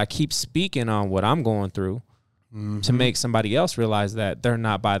 but I keep speaking on what I'm going through to make somebody else realize that they're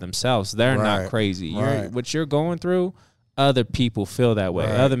not by themselves. They're not crazy. What you're going through, other people feel that way.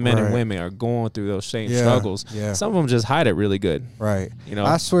 Other men and women are going through those same struggles. Some of them just hide it really good. Right. You know,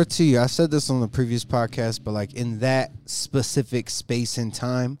 I swear to you, I said this on the previous podcast, but like in that specific space and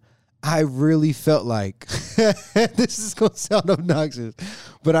time, I really felt like this is gonna sound obnoxious,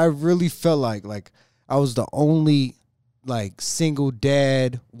 but I really felt like I was the only like single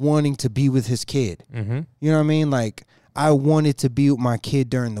dad wanting to be with his kid. Mm-hmm. You know what I mean? Like I wanted to be with my kid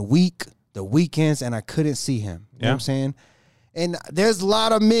during the week, the weekends, and I couldn't see him. You know what I'm saying? And there's a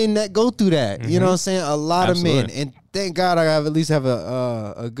lot of men that go through that. You know what I'm saying? A lot of men. And thank God I at least have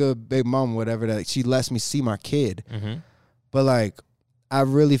a good big mom, whatever, that she lets me see my kid. But like, I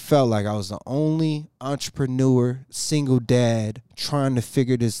really felt like I was the only entrepreneur, single dad, trying to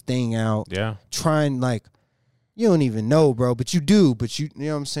figure this thing out. Yeah. Trying, like, you don't even know, bro, but you do. But you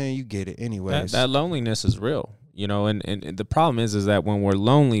know what I'm saying? You get it anyways. That loneliness is real. You know, and the problem is that when we're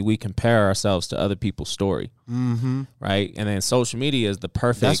lonely, we compare ourselves to other people's story, right? And then social media is the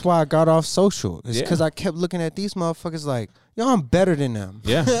perfect. That's why I got off social. It's because I kept looking at these motherfuckers like, yo, I'm better than them.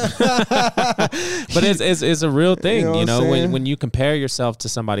 Yeah, but it's a real thing. You know, when you compare yourself to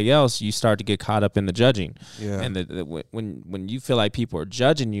somebody else, you start to get caught up in the judging. Yeah, and when you feel like people are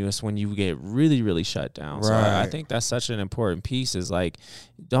judging you, it's when you get really, really shut down. Right. So I think that's such an important piece. Is like,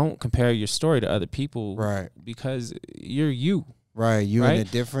 don't compare your story to other people. Right. Because you're you. Right. You're in a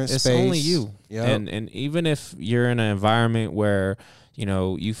different space. It's only you. Yep. And even if you're in an environment where, you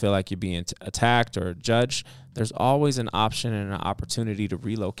know, you feel like you're being attacked or judged, there's always an option and an opportunity to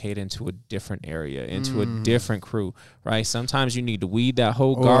relocate into a different area, into a different crew, right? Sometimes you need to weed that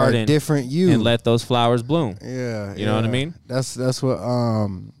whole garden, different you, and let those flowers bloom. Yeah. You know what I mean? That's what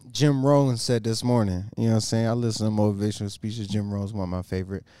Jim Rohn said this morning. You know what I'm saying? I listen to motivational speeches. Jim Rohn's one of my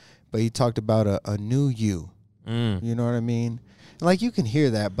favorite. But he talked about a new you. You know what I mean? Like, you can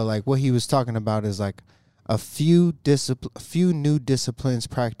hear that, but like what he was talking about is like a few new disciplines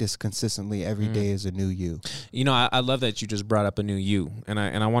practiced consistently every day is a new you. You know, I love that you just brought up a new you, and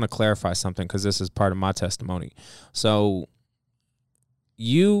I want to clarify something because this is part of my testimony. So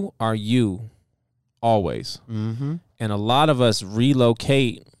you are you always. Mm-hmm. And a lot of us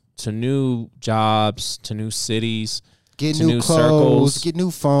relocate to new jobs, to new cities, get to new clothes, circles, get new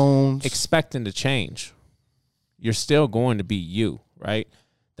phones, expecting to change. You're still going to be you, right?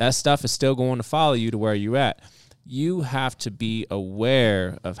 That stuff is still going to follow you to where you're at. You have to be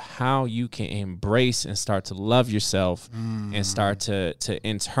aware of how you can embrace and start to love yourself and start to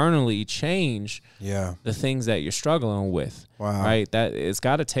internally change the things that you're struggling with. Wow. Right? That it's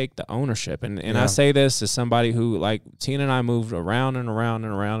got to take the ownership. And I say this as somebody who, like, Tina and I moved around and around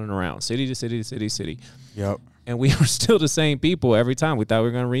and around and around, city to city to city to city. Yep. And we were still the same people every time. We thought we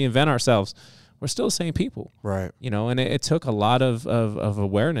were going to reinvent ourselves. We're still the same people. Right. You know, and it took a lot of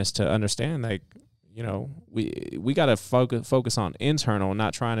awareness to understand, like, you know, we got to focus on internal,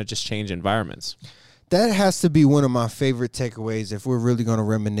 not trying to just change environments. That has to be one of my favorite takeaways if we're really going to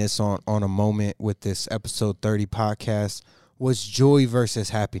reminisce on a moment with this episode 30 podcast, was joy versus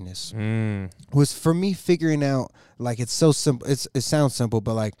happiness. Was for me figuring out, like, it's so simple. It sounds simple,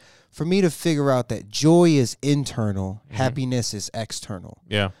 but like for me to figure out that joy is internal, happiness is external.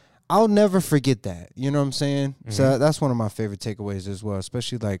 Yeah. I'll never forget that. You know what I'm saying? So that's one of my favorite takeaways as well,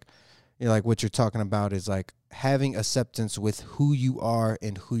 especially like, you know, like what you're talking about is like having acceptance with who you are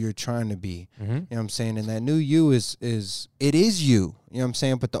and who you're trying to be. You know what I'm saying? And that new you is you. You know what I'm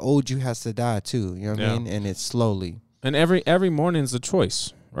saying? But the old you has to die too. You know what I mean? And it's slowly. And every morning's a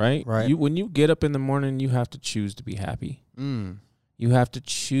choice, right? Right. When you get up in the morning, you have to choose to be happy. You have to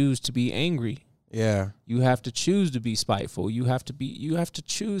choose to be angry. Yeah. You have to choose to be spiteful. You have to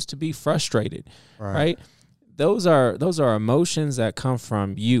choose to be frustrated. Right? Those are emotions that come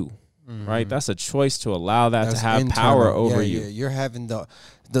from you. Right? That's a choice to allow that to have power over you. Yeah. You're having the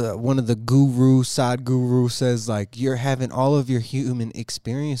one of the side guru says, like, you're having all of your human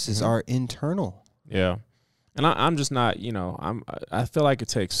experiences are internal. Yeah. And I'm just not, you know, I feel like it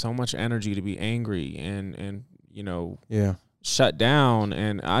takes so much energy to be angry and you know, shut down,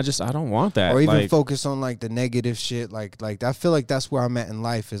 and I don't want that. Or even focus on like the negative shit. Like I feel like that's where I'm at in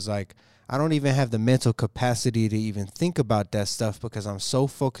life, is like I don't even have the mental capacity to even think about that stuff because I'm so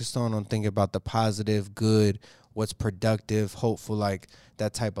focused on thinking about the positive, good, what's productive, hopeful, like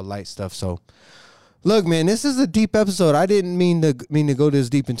that type of light stuff. So look, man, this is a deep episode. I didn't mean to go this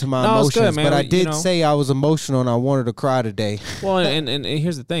deep into my emotions, good, man. But I did say I was emotional and I wanted to cry today. Well, and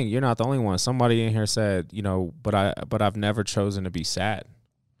here's the thing: you're not the only one. Somebody in here said, you know, but I've never chosen to be sad.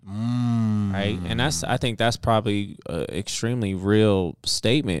 Right, and I think that's probably an extremely real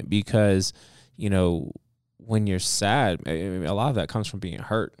statement because, you know, when you're sad, a lot of that comes from being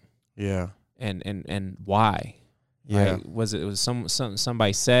hurt. Yeah, and why? Yeah. Right? Was it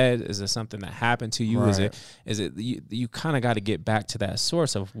somebody said? Is it something that happened to you? Right. Is it you kind of got to get back to that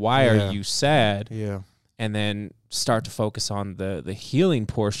source of why are you sad? Yeah. And then start to focus on the healing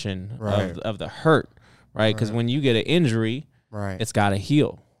portion Right. of the hurt, right? Because when you get an injury, it's got to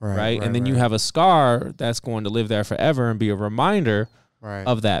heal, right? And then you have a scar that's going to live there forever and be a reminder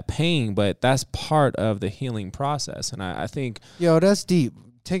of that pain, but that's part of the healing process. And I think... Yo, that's deep.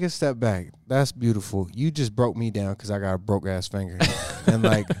 Take a step back. That's beautiful. You just broke me down because I got a broke ass finger. And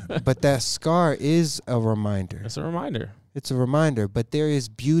like, but that scar is a reminder. It's a reminder. It's a reminder. But there is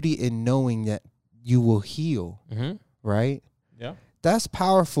beauty in knowing that you will heal. Right? Yeah. That's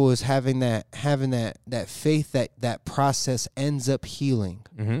powerful, is having that faith that process ends up healing.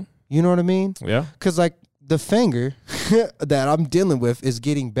 You know what I mean? Yeah. Because like the finger that I'm dealing with is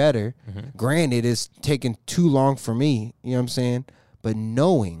getting better. Granted, it's taking too long for me. You know what I'm saying? But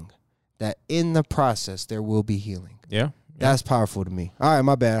knowing that in the process there will be healing. Yeah. That's powerful to me. All right,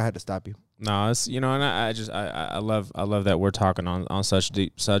 my bad. I had to stop you. No, it's, you know, and I love that we're talking on such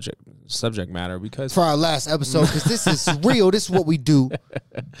deep subject matter because for our last episode, because this is real. This is what we do.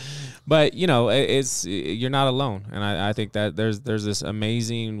 But you know, you're not alone, and I think that there's this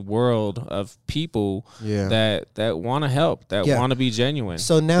amazing world of people that want to help, that want to be genuine.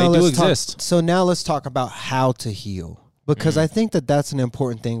 So now they do exist. So now let's talk about how to heal. Because I think that's an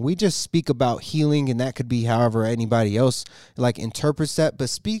important thing. We just speak about healing, and that could be however anybody else like interprets that. But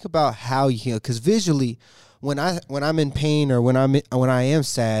speak about how you heal. Because visually, when I'm in pain or when I am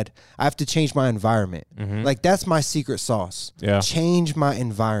sad, I have to change my environment. Like that's my secret sauce. Yeah. Change my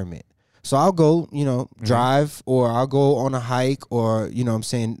environment. So I'll go, drive, or I'll go on a hike, or, 9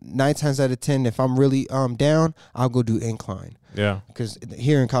 times out of 10, if I'm really down, I'll go do incline. Yeah. Because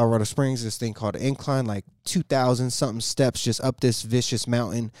here in Colorado Springs, this thing called incline, like 2,000 something steps just up this vicious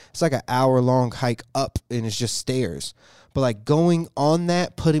mountain. It's like an hour-long hike up, and it's just stairs. But like going on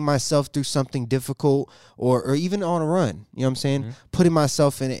that, putting myself through something difficult, or even on a run, you know what I'm saying? Putting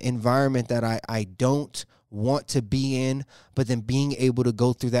myself in an environment that I don't want to be in, but then being able to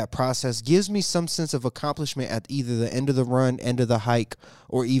go through that process gives me some sense of accomplishment at either the end of the run, end of the hike,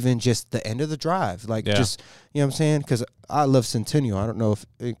 or even just the end of the drive. Like, just, you know what I'm saying? Because I love Centennial. I don't know if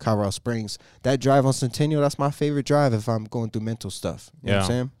in Colorado Springs, that drive on Centennial, that's my favorite drive if I'm going through mental stuff. You know what I'm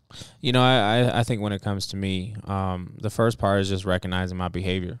saying? You know, I think when it comes to me, the first part is just recognizing my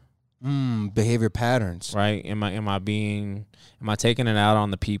behavior. Behavior patterns. Right? Am I taking it out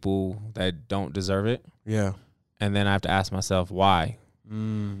on the people that don't deserve it? Yeah. And then I have to ask myself why.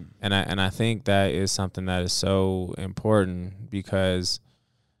 And I think that is something that is so important, because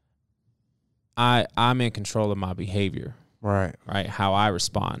I'm in control of my behavior. Right. How I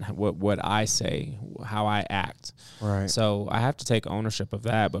respond, what I say, how I act. Right. So I have to take ownership of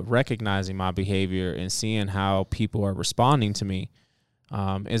that, but recognizing my behavior and seeing how people are responding to me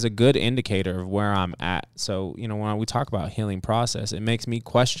is a good indicator of where I'm at. So, when we talk about healing process, it makes me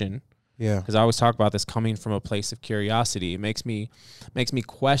question. Yeah. Because I always talk about this coming from a place of curiosity. It makes me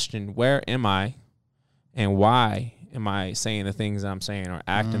question, where am I and why am I saying the things that I'm saying or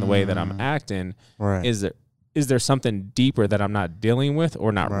acting the way that I'm acting? Right. Is there something deeper that I'm not dealing with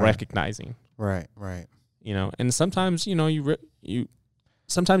or not recognizing? Right. And sometimes,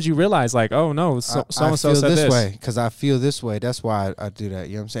 sometimes you realize, like, oh no, so-and-so said this way because I feel this way. That's why I do that.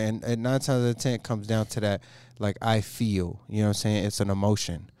 You know what I'm saying? And 9 times out of 10 it comes down to that, like, I feel, you know what I'm saying? It's an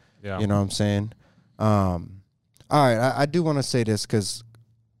emotion. Yeah. You know what I'm saying? All right. I do want to say this because,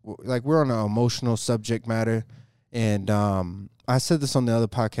 like, we're on an emotional subject matter. And I said this on the other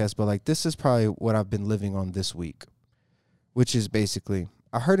podcast, but, like, this is probably what I've been living on this week, which is basically,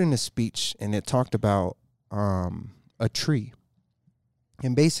 I heard in a speech, and it talked about a tree.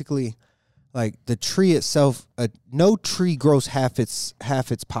 And basically, like, the tree itself, no tree grows half its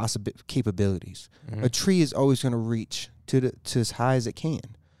possible capabilities. A tree is always going to reach to as high as it can.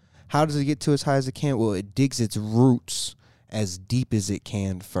 How does it get to as high as it can? Well, it digs its roots as deep as it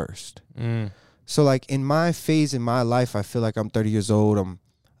can first. So, like, in my phase in my life, I feel like I'm 30 years old. I'm,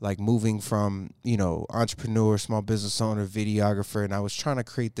 like, moving from, entrepreneur, small business owner, videographer, and I was trying to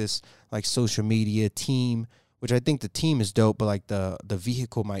create this, like, social media team, which I think the team is dope, but, like, the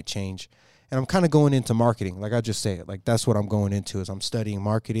vehicle might change. And I'm kind of going into marketing. Like I just said, like, that's what I'm going into, is I'm studying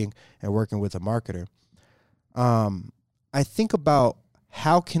marketing and working with a marketer. I think about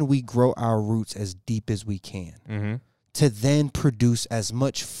how can we grow our roots as deep as we can to then produce as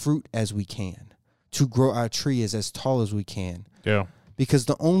much fruit as we can, to grow our tree as tall as we can. Yeah. Because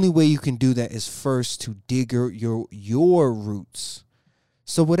the only way you can do that is first to dig your roots.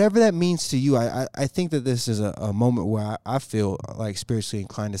 So whatever that means to you, I think that this is a moment where I feel, like, spiritually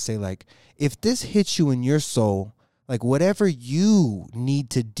inclined to say, like, if this hits you in your soul, like, whatever you need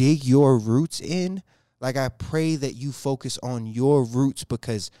to dig your roots in, like, I pray that you focus on your roots,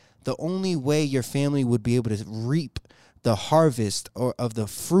 because the only way your family would be able to reap the harvest of the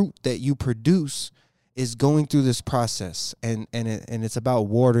fruit that you produce is going through this process. And it's about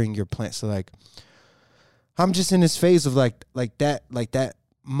watering your plants. So, like, I'm just in this phase of like that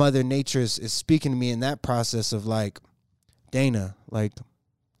Mother Nature is speaking to me in that process of, like, Dana, like,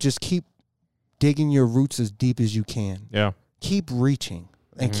 just keep digging your roots as deep as you can. Yeah. Keep reaching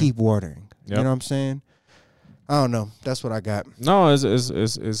and keep watering. Yep. You know what I'm saying? I don't know. That's what I got. No,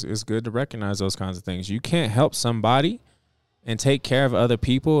 it's good to recognize those kinds of things. You can't help somebody and take care of other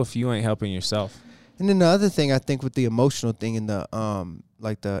people if you ain't helping yourself. And then the other thing, I think, with the emotional thing and the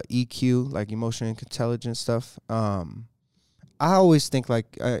like the EQ, like emotional intelligence stuff, I always think,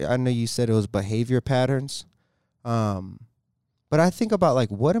 like, I know you said it was behavior patterns, but I think about, like,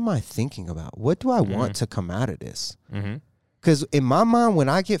 what am I thinking about? What do I want to come out of this? Because in my mind, when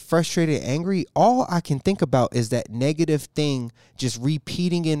I get frustrated and angry, all I can think about is that negative thing just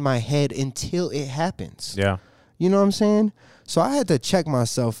repeating in my head until it happens. Yeah. You know what I'm saying? So I had to check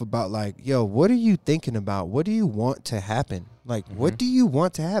myself about, like, yo, what are you thinking about? What do you want to happen? Like, what do you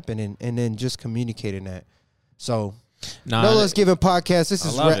want to happen? And then just communicating that. So, no Less Given podcast. This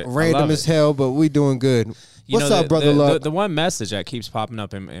is random as hell, but we doing good. What's up, Brother Luck? The one message that keeps popping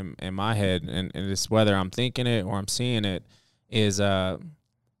up in my head, and it's whether I'm thinking it or I'm seeing it, is the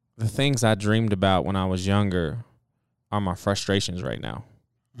things I dreamed about when I was younger are my frustrations right now.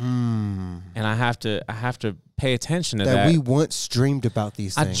 And I have to pay attention to that we once dreamed about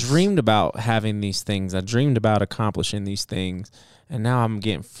these things. I dreamed about having these things. I dreamed about accomplishing these things. And now I'm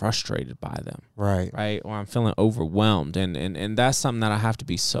getting frustrated by them. Right. Right. Or I'm feeling overwhelmed. And that's something that I have to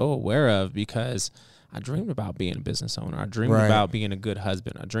be so aware of, because I dreamed about being a business owner. I dreamed about being a good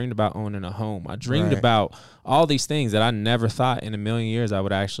husband. I dreamed about owning a home. I dreamed about all these things that I never thought in a million years I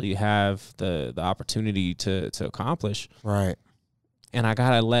would actually have the opportunity to accomplish. Right. And I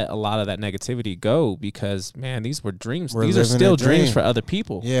got to let a lot of that negativity go, because, man, these were dreams. These are still dreams for other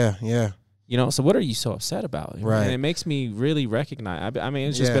people. Yeah, yeah. You know, so what are you so upset about? Right. And it makes me really recognize. I mean,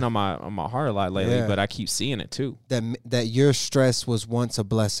 it's just been on my heart a lot lately, but I keep seeing it too. That your stress was once a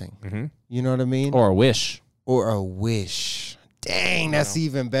blessing. Mm-hmm. You know what I mean? Or a wish. Or a wish. Dang, that's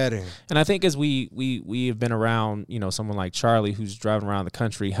even better. And I think as we have been around, you know, someone like Charlie, who's driving around the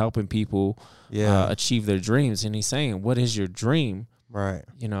country helping people achieve their dreams, and he's saying, "What is your dream?" Right.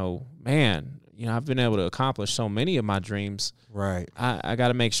 You know, man. You know, I've been able to accomplish so many of my dreams. Right. I got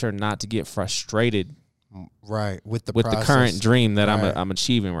to make sure not to get frustrated. Right. With the current dream that I'm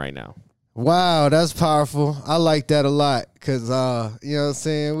achieving right now. Wow, that's powerful. I like that a lot, because, you know what I'm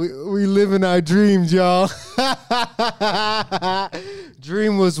saying, we live in our dreams, y'all.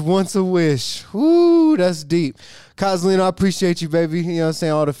 Dream was once a wish. Woo, that's deep. Coslino, I appreciate you, baby. You know what I'm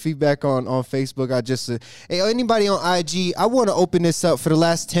saying? All the feedback on Facebook. I just, hey, anybody on IG, I want to open this up for the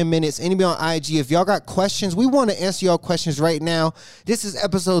last 10 minutes. Anybody on IG, if y'all got questions, we want to answer y'all questions right now. This is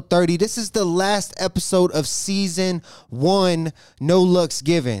episode 30. This is the last episode of season 1, No Looks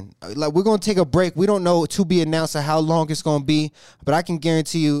Given. Like, we're going to take a break. We don't know, to be announced, how long it's going to be, but I can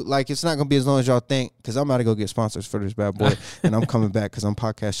guarantee you, like, it's not going to be as long as y'all think, because I'm about to go get sponsors for this bad boy, and I'm coming back because I'm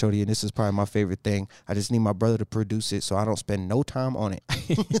Podcast Shorty, and this is probably my favorite thing. I just need my brother to produce it so I don't spend no time on it.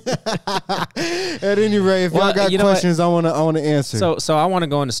 At any rate, if y'all got questions, I want to answer. So I want to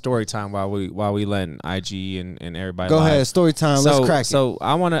go into story time while we letting IG and everybody go ahead. Story time. Let's crack it. So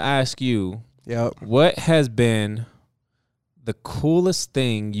I want to ask you, what has been the coolest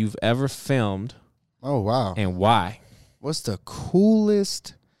thing you've ever filmed? Oh wow! And why? What's the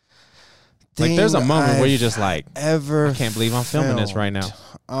coolest thing? Like, there's a moment where you're just like, ever I can't believe I'm filming this right now.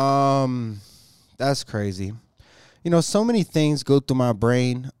 That's crazy. You know, so many things go through my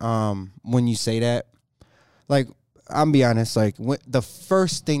brain when you say that. Like, I'll be honest, like, the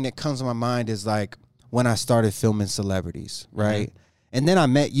first thing that comes to my mind is, like, when I started filming celebrities, right? Mm-hmm. And then I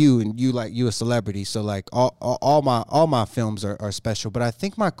met you, and you a celebrity, so, like, all my films are special. But I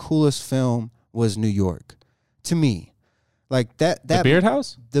think my coolest film was New York, to me. Like, that The Beard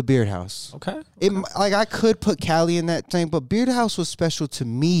House? The Beard House. Okay. Like, I could put Cali in that thing, but Beard House was special to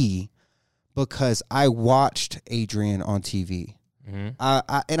me because I watched Adrian on TV. Mm-hmm.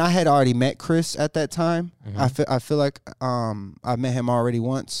 I had already met Chris at that time. Mm-hmm. I feel like I met him already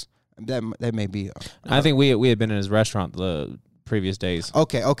once. That may be. I think we had been in his restaurant the previous days.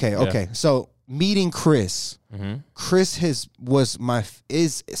 Okay. So meeting Chris, Chris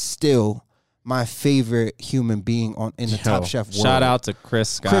is still my favorite human being in the Top Chef world. Shout out to Chris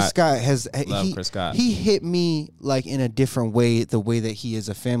Scott. Chris Scott Chris Scott. He hit me like in a different way, the way that he is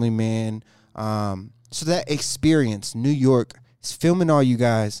a family man. So that experience, New York, filming all you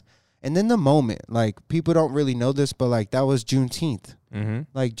guys, and then the moment, like, people don't really know this, but like, that was Juneteenth. Mm-hmm.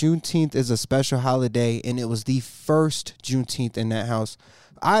 Like, Juneteenth is a special holiday, and it was the first Juneteenth in that house.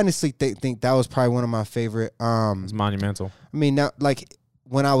 I honestly think that was probably one of my favorite. It's monumental. I mean, now, like,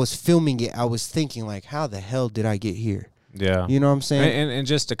 when I was filming it, I was thinking, like, how the hell did I get here? Yeah. You know what I'm saying? And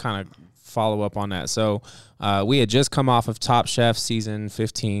just to kind of follow up on that. So we had just come off of Top Chef season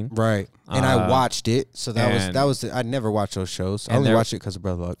 15. Right. And I watched it. So that was I never watched those shows. I only watched it because of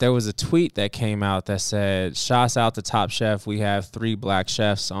Brother Luck. There was a tweet that came out that said, "Shouts out to Top Chef. We have 3 black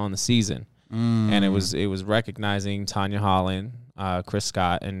chefs on the season." And it was recognizing Tanya Holland, Chris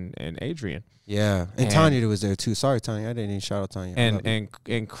Scott, and Adrian. Yeah. And Tanya was there too. Sorry, Tanya. I didn't even shout out Tanya.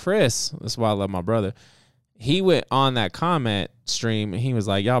 And Chris, that's why I love my brother. He went on that comment stream and he was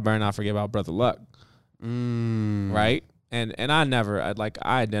like, "Y'all better not forget about Brother Luck." Right? And I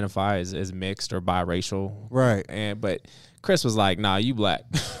identify as mixed or biracial. Right. But Chris was like, "Nah, you black."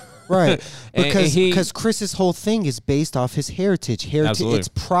 Right. Because Chris's whole thing is based off his heritage. Absolutely. It's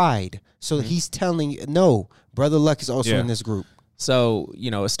pride. So he's telling you, no, Brother Luck is also in this group. So,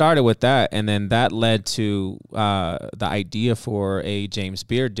 you know, it started with that, and then that led to the idea for a James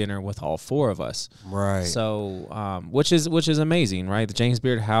Beard dinner with all 4 of us. Right. So, which is amazing, right? The James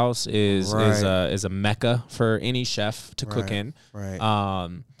Beard House is a mecca for any chef to cook in. Right.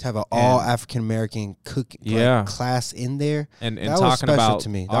 To have an all African American cook class in there, and that talking about to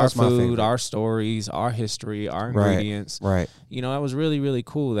me. Our food, our stories, our history, our ingredients. Right. You know, that was really, really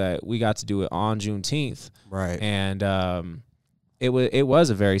cool that we got to do it on Juneteenth. Right. And it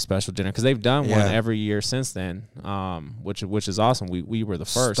was a very special dinner because they've done one every year since then, which is awesome. We were the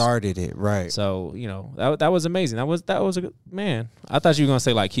first. Started it, right. So, you know, that was amazing. That was a good, man. I thought you were gonna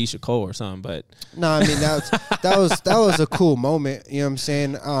say like Keisha Cole or something, but no, I mean that was a cool moment. You know what I'm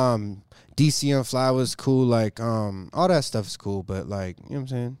saying? DC on Fly was cool, like all that stuff is cool, but like, you know what I'm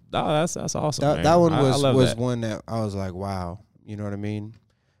saying? Oh, that's awesome. That one was that. one that I was like, wow, you know what I mean?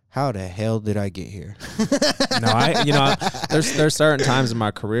 How the hell did I get here? No, there's certain times in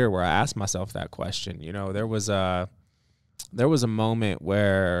my career where I asked myself that question. You know, there was a moment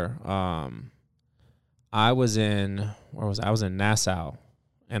where I was in Nassau,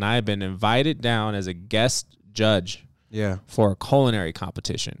 and I had been invited down as a guest judge for a culinary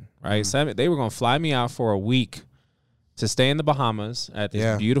competition, right? So they were going to fly me out for a week to stay in the Bahamas at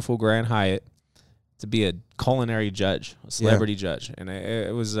this beautiful Grand Hyatt to be a culinary judge, a celebrity judge. And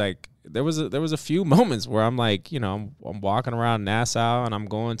it was like, there was a few moments where I'm like, you know, I'm walking around Nassau and I'm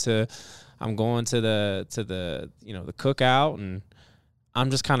going to the you know, the cookout, and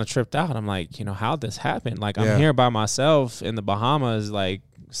I'm just kind of tripped out. I'm like, you know, how'd this happen? Like, I'm here by myself in the Bahamas, like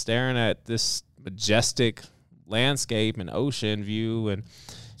staring at this majestic landscape and ocean view, and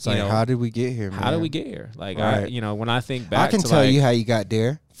it's like, how did we get here, man? How did we get here? Like, you know, when I think back, I can tell you how you got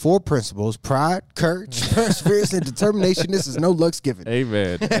there. 4 principles: pride, courage, perseverance, and determination. This is no Lux given.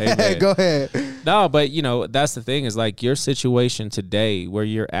 Amen. Amen. Go ahead. No, but you know, that's the thing, is like your situation today, where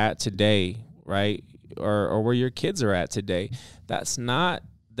you're at today, right? Or where your kids are at today. That's not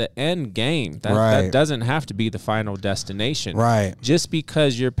the end game. That doesn't have to be the final destination. Right. Just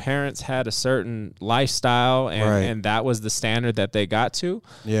because your parents had a certain lifestyle and that was the standard that they got to,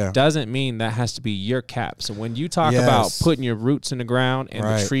 doesn't mean that has to be your cap. So when you talk about putting your roots in the ground and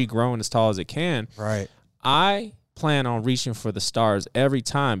the tree growing as tall as it can, I plan on reaching for the stars every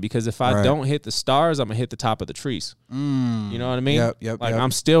time, because if I don't hit the stars, I'm gonna hit the top of the trees. You know what I mean? Yep.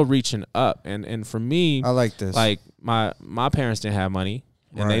 I'm still reaching up. And for me, I like this. Like my parents didn't have money.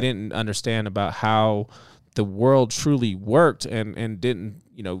 And they didn't understand about how the world truly worked, and didn't,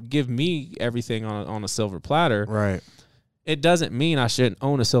 you know, give me everything on a silver platter. Right. It doesn't mean I shouldn't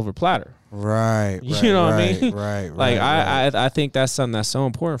own a silver platter. Right. You know what I mean? Right. Like I think that's something that's so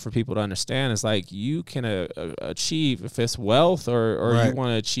important for people to understand. Is like, you can achieve, if it's wealth or you want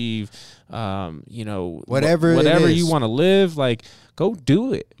to achieve, you know, whatever you want to live, like, go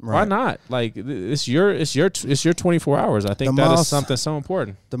do it. Why not? Like, it's your 24 hours. I think that is something so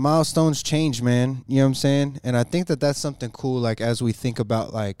important. The milestones change, man. You know what I'm saying? And I think that that's something cool. Like, as we think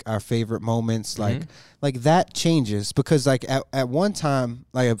about like our favorite moments, like that changes, because like at one time,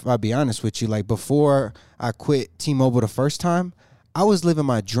 like, if I'll be honest with you, like before I quit T-Mobile the first time, I was living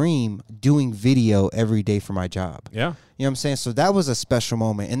my dream doing video every day for my job. Yeah. You know what I'm saying? So that was a special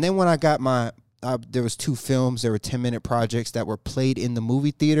moment. And then when I got there was 2 films. There were 10-minute projects that were played in the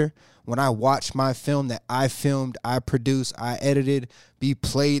movie theater. When I watched my film that I filmed, I produced, I edited, be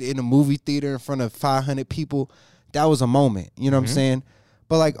played in a movie theater in front of 500 people, that was a moment. You know what I'm saying?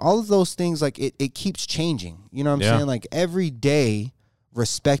 But like all of those things, like it keeps changing. You know what I'm saying? Like every day,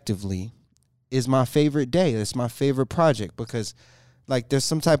 respectively, is my favorite day. It's my favorite project, because like there's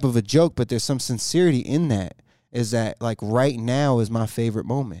some type of a joke, but there's some sincerity in that. Is that like right now is my favorite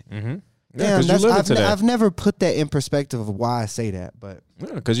moment. Yeah, I've never put that in perspective of why I say that, but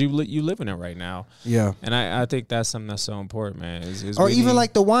because you live in it right now. Yeah, and I think that's something that's so important, man. Or even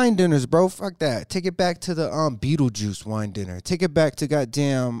like the wine dinners, bro. Fuck that. Take it back to the Beetlejuice wine dinner. Take it back to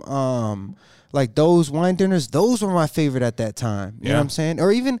goddamn like those wine dinners. Those were my favorite at that time. You know what I'm saying?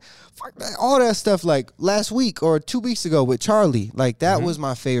 Or even fuck that, all that stuff like last week or 2 weeks ago with Charlie. Like that was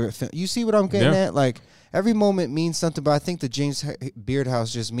my favorite film. You see what I'm getting at? Like, every moment means something, but I think the James Beard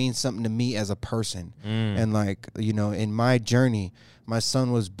House just means something to me as a person. And like, you know, in my journey, my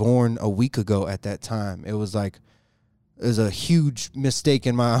son was born a week ago at that time. It was like, it was a huge mistake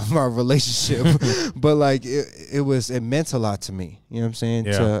in my relationship, but like it meant a lot to me. You know what I'm saying?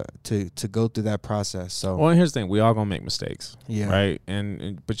 Yeah. To go through that process. So, well, and here's the thing: we all gonna make mistakes, right?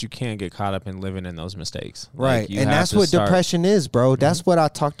 But you can't get caught up in living in those mistakes, right? Like, and that's what depression is, bro. That's what I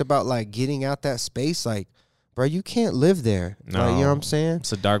talked about, like getting out that space, like. Bro, you can't live there. No, like, you know what I'm saying?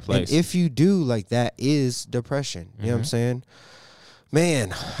 It's a dark place. And if you do, like, that is depression. You know what I'm saying?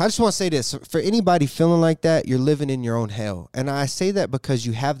 Man, I just want to say this. For anybody feeling like that, you're living in your own hell. And I say that because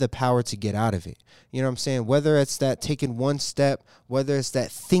you have the power to get out of it. You know what I'm saying? Whether it's that taking one step, whether it's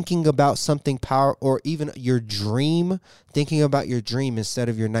that thinking about something power, or even your dream, thinking about your dream instead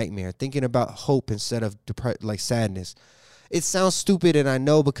of your nightmare, thinking about hope instead of sadness. It sounds stupid, and I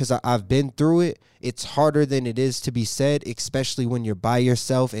know because I've been through it. It's harder than it is to be said, especially when you're by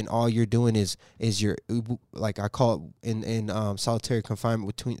yourself and all you're doing is your, like I call it in solitary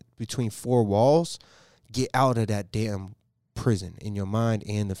confinement between four walls. Get out of that damn prison in your mind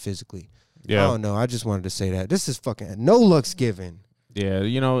and the physically. Yeah. I don't know. I just wanted to say that. This is fucking no looks given. Yeah,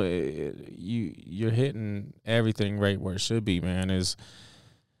 you know, you're hitting everything right where it should be, man. Is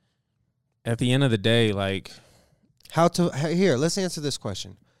at the end of the day, like, here, let's answer this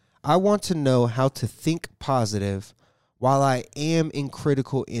question. I want to know how to think positive while I am in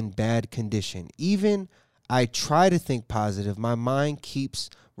critical and bad condition. Even I try to think positive, my mind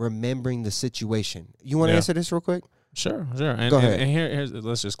keeps remembering the situation. You want to answer this real quick? Sure. And, Go ahead. And here's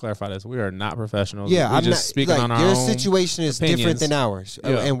let's just clarify this: we are not professionals. Yeah, I'm just speaking on our own. Your situation is different than ours,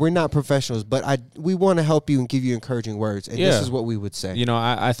 and we're not professionals. But we want to help you and give you encouraging words, and this is what we would say. You know,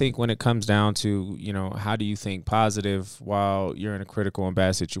 I think when it comes down to, you know, how do you think positive while you're in a critical and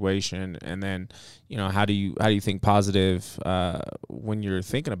bad situation, and then, you know, how do you think positive when you're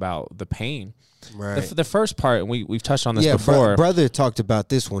thinking about the pain. Right. The first part, and we've touched on this before. Brother talked about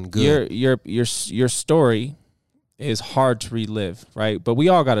this one good. Your story is hard to relive, right? But we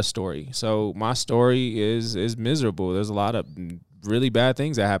all got a story. So my story is miserable. There's a lot of really bad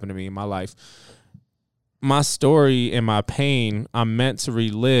things that happened to me in my life. My story and my pain, I'm meant to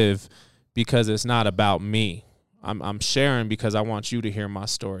relive because it's not about me. I'm sharing because I want you to hear my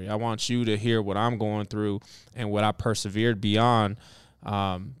story. I want you to hear what I'm going through and what I persevered beyond,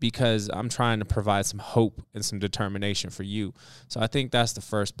 because I'm trying to provide some hope and some determination for you. So I think that's the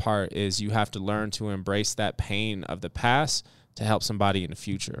first part, is you have to learn to embrace that pain of the past to help somebody in the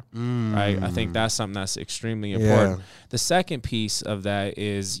future, right? I think that's something that's extremely important. The second piece of that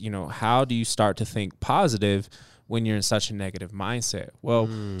is, you know, how do you start to think positive when you're in such a negative mindset? Well,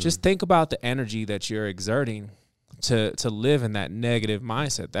 just think about the energy that you're exerting to live in that negative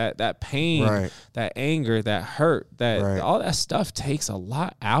mindset, that pain, that anger, that hurt, all that stuff takes a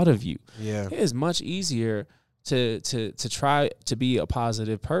lot out of you. Yeah. It is much easier to try to be a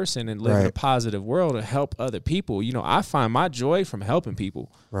positive person and live in a positive world and help other people. You know, I find my joy from helping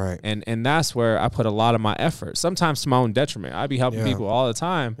people. Right. And that's where I put a lot of my effort, sometimes to my own detriment. I be helping people all the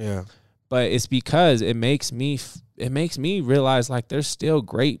time. Yeah. But it's because it makes me realize, like, there's still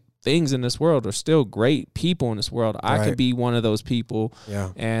great things in this world, or still great people in this world. I could be one of those people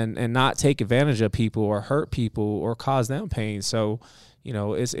and not take advantage of people or hurt people or cause them pain. So, you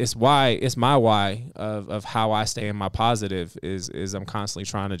know, it's my why of how I stay in my positive is I'm constantly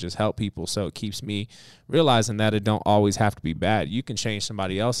trying to just help people. So it keeps me realizing that it don't always have to be bad. You can change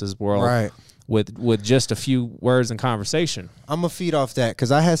somebody else's world with just a few words and conversation. I'm going to feed off that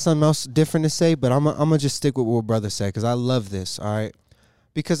because I had something else different to say, but I'm going to just stick with what brother said because I love this, all right?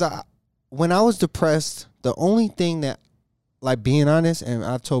 Because when I was depressed, the only thing that, like, being honest, and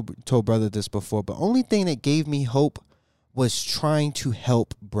I've told brother this before, but only thing that gave me hope was trying to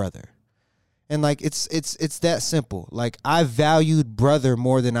help brother. And, like, it's that simple. Like, I valued brother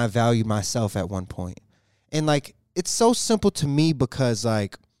more than I valued myself at one point. And, like, it's so simple to me because,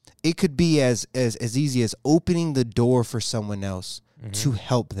 like, it could be as easy as opening the door for someone else to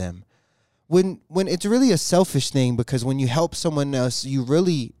help them. When it's really a selfish thing, because when you help someone else, you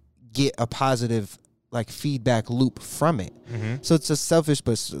really get a positive, like, feedback loop from it. So it's a selfish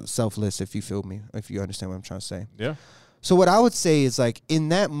but selfless, if you feel me, if you understand what I'm trying to say. Yeah. So what I would say is, like, in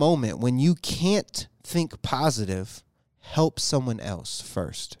that moment when you can't think positive, help someone else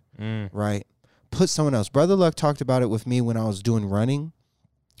first, right? Put someone else. Brother Luck talked about it with me when I was doing running,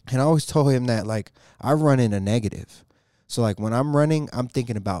 and I always told him that, like, I run in a negative. So, like, when I'm running, I'm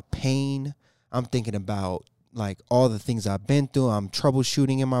thinking about pain. I'm thinking about, like, all the things I've been through. I'm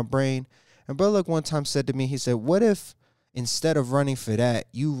troubleshooting in my brain. And Brother Luck one time said to me, he said, what if instead of running for that,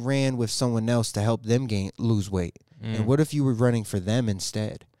 you ran with someone else to help them lose weight? And what if you were running for them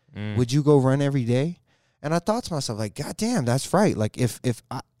instead? Would you go run every day? And I thought to myself, like, God damn, that's right. Like, if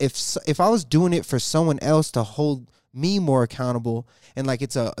I was doing it for someone else to hold me more accountable, and, like,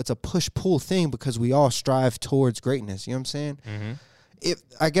 it's a push-pull thing because we all strive towards greatness. You know what I'm saying?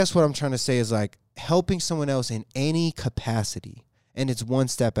 I guess what I'm trying to say is, like, helping someone else in any capacity, and it's one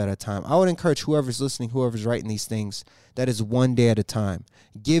step at a time. I would encourage whoever's listening, whoever's writing these things, that is one day at a time.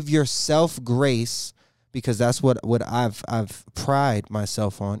 Give yourself grace, because that's what I've pride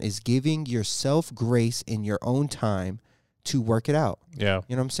myself on, is giving yourself grace in your own time to work it out. Yeah.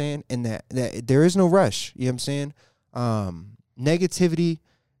 You know what I'm saying? And that there is no rush. You know what I'm saying? Negativity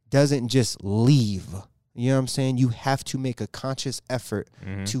doesn't just leave. You know what I'm saying? You have to make a conscious effort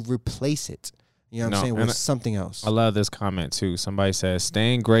to replace it. You know what I'm saying? With something else. I love this comment too. Somebody says,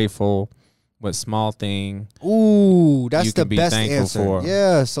 staying grateful with small thing. Ooh, that's you the can be best thankful answer. for.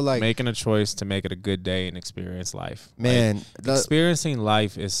 Yeah. So like making a choice to make it a good day and experience life. Man, like, experiencing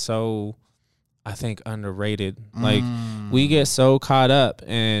life is so, I think, underrated. Like we get so caught up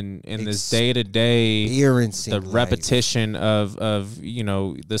in this day to day, the repetition of you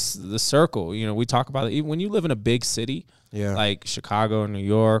know the circle. You know, we talk about it. Even when you live in a big city, like Chicago, New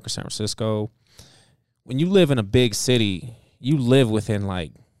York, or San Francisco. When you live in a big city, you live within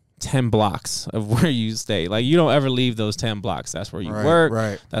like 10 blocks of where you stay. Like you don't ever leave those 10 blocks. That's where you work.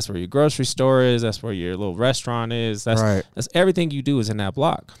 Right. That's where your grocery store is. That's where your little restaurant is. That's everything you do is in that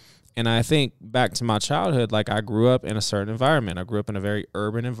block. And I think back to my childhood, like I grew up in a certain environment. I grew up in a very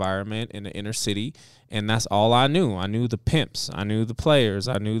urban environment in the inner city, and that's all I knew. I knew the pimps. I knew the players.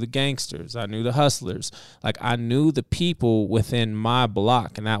 I knew the gangsters. I knew the hustlers. Like I knew the people within my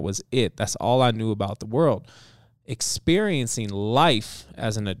block, and that was it. That's all I knew about the world. Experiencing life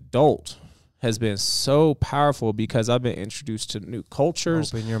as an adult has been so powerful because I've been introduced to new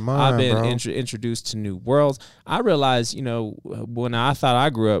cultures. Open your mind, I've been introduced to new worlds. I realized, you know, when I thought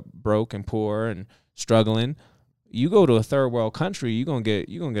I grew up broke and poor and struggling, you go to a third world country, you're gonna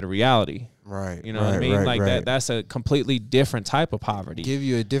get a reality. Right. You know what I mean? Like that's a completely different type of poverty. Give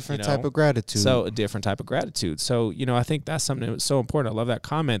you a different type of gratitude. So a different type of gratitude. So, you know, I think that's something that's so important. I love that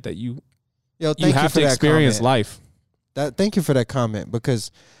comment that you have to experience life. Thank you for that comment,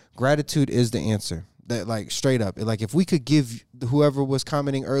 because gratitude is the answer. That, like, straight up, like if we could give whoever was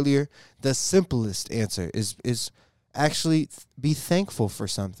commenting earlier, the simplest answer is actually be thankful for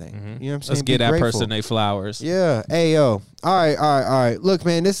something. You know what I'm saying? Let's get that person their flowers. Yeah. Hey, yo. All right. Look,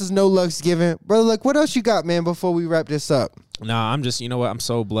 man, this is No Luck's Given. Brother, like, what else you got, man, before we wrap this up? Nah, I'm just, you know what, I'm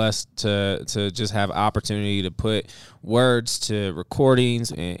so blessed to just have opportunity to put words to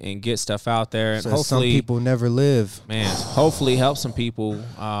recordings and get stuff out there. And so hopefully some people never live. Man, hopefully help some people.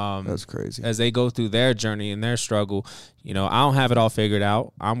 That's crazy. As they go through their journey and their struggle. You know, I don't have it all figured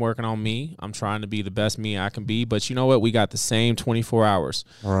out. I'm working on me. I'm trying to be the best me I can be. But you know what? We got the same 24 hours.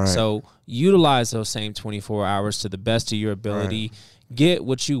 Right. So utilize those same 24 hours to the best of your ability. Right. Get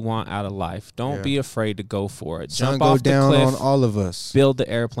what you want out of life. Don't be afraid to go for it. Jump off the cliff on all of us. Build the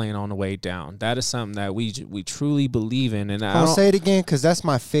airplane on the way down. That is something that we truly believe in. And I'll say it again, because that's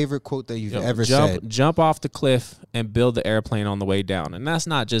my favorite quote that you've ever said. Jump off the cliff and build the airplane on the way down. And that's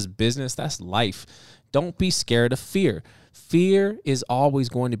not just business. That's life. Don't be scared of fear. Fear is always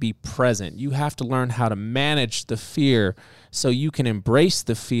going to be present. You have to learn how to manage the fear so you can embrace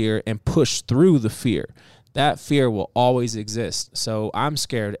the fear and push through the fear. That fear will always exist. So I'm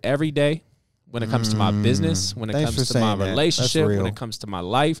scared every day when it comes to my business, when it comes to my relationship, when it comes to my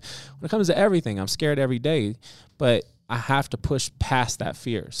life, when it comes to everything. I'm scared every day, but I have to push past that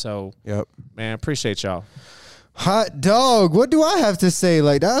fear. So, man, appreciate y'all. Hot dog. What do I have to say?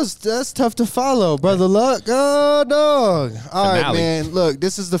 Like, that's tough to follow, Brother Luck. Oh, dog. All right, man. Look,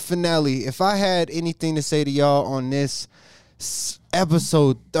 this is the finale. If I had anything to say to y'all on this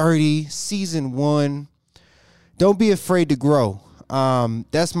episode 30, season 1, don't be afraid to grow.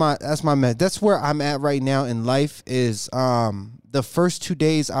 That's my message. That's where I'm at right now in life. Is the first 2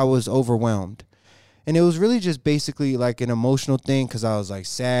 days I was overwhelmed, and it was really just basically like an emotional thing, because I was like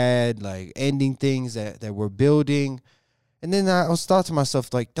sad, like ending things that we're building, and then I was thought to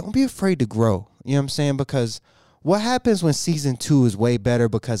myself, like, don't be afraid to grow. You know what I'm saying? Because what happens when season 2 is way better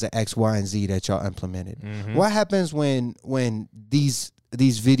because of X, Y, and Z that y'all implemented? What happens when these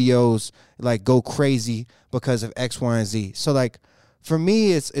videos like go crazy because of X, Y, and Z? So like for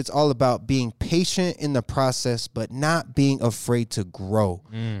me, it's all about being patient in the process, but not being afraid to grow,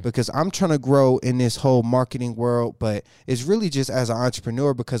 because I'm trying to grow in this whole marketing world, but it's really just as an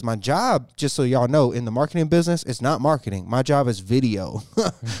entrepreneur, because my job, just so y'all know, in the marketing business, it's not marketing. My job is video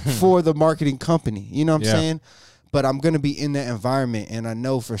for the marketing company. You know what I'm saying? But I'm going to be in that environment, and I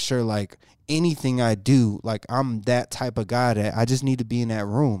know for sure, like, anything I do, like, I'm that type of guy that I just need to be in that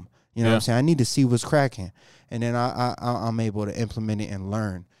room. You know what I'm saying? I need to see what's cracking, and then I'm able to implement it and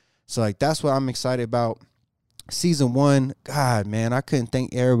learn. So, like, that's what I'm excited about. Season 1, God, man, I couldn't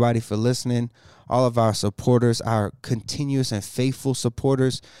thank everybody for listening. all of our supporters, our continuous and faithful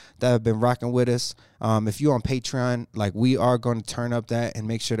supporters that have been rocking with us. If you're on Patreon, like, we are going to turn up that and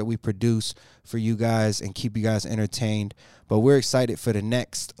make sure that we produce for you guys and keep you guys entertained. But we're excited for the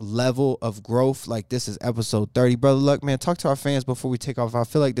next level of growth. Like, this is episode 30. Brother Luck, man, talk to our fans before we take off. I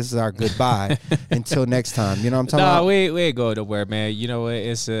feel like this is our goodbye until next time. You know what I'm talking about? No, we ain't going nowhere, man. You know,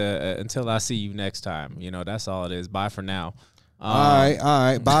 it's until I see you next time. You know, that's all it is. Bye for now. All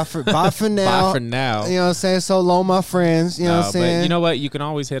right. Bye for now. Bye for now. You know what I'm saying? So long, my friends. You know what I'm saying? But you know what? You can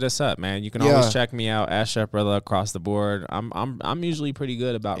always hit us up, man. You can always check me out at Chef Brother across the board. I'm usually pretty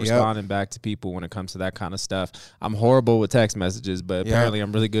good about responding back to people when it comes to that kind of stuff. I'm horrible with text messages, but apparently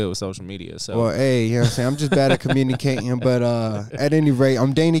I'm really good with social media. So, well, hey, you know what I'm saying? I'm just bad at communicating. But at any rate,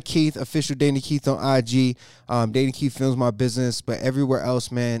 I'm Dana Keith, official Dana Keith on IG. Dana Keith Films my business, but everywhere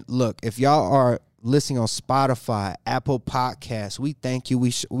else, man. Look, if y'all are listening on Spotify, Apple Podcasts, we thank you. We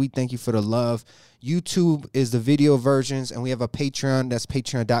thank you for the love. YouTube is the video versions, and we have a Patreon. That's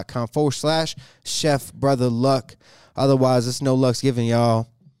patreon.com/Chef Brother Luck. Otherwise, it's no Luck's giving, y'all.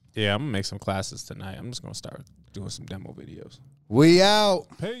 Yeah, I'm going to make some classes tonight. I'm just going to start doing some demo videos. We out.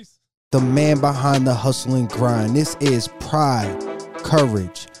 Peace. The man behind the hustle and grind. This is pride,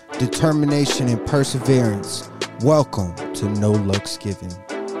 courage, determination, and perseverance. Welcome to No Luck's Given.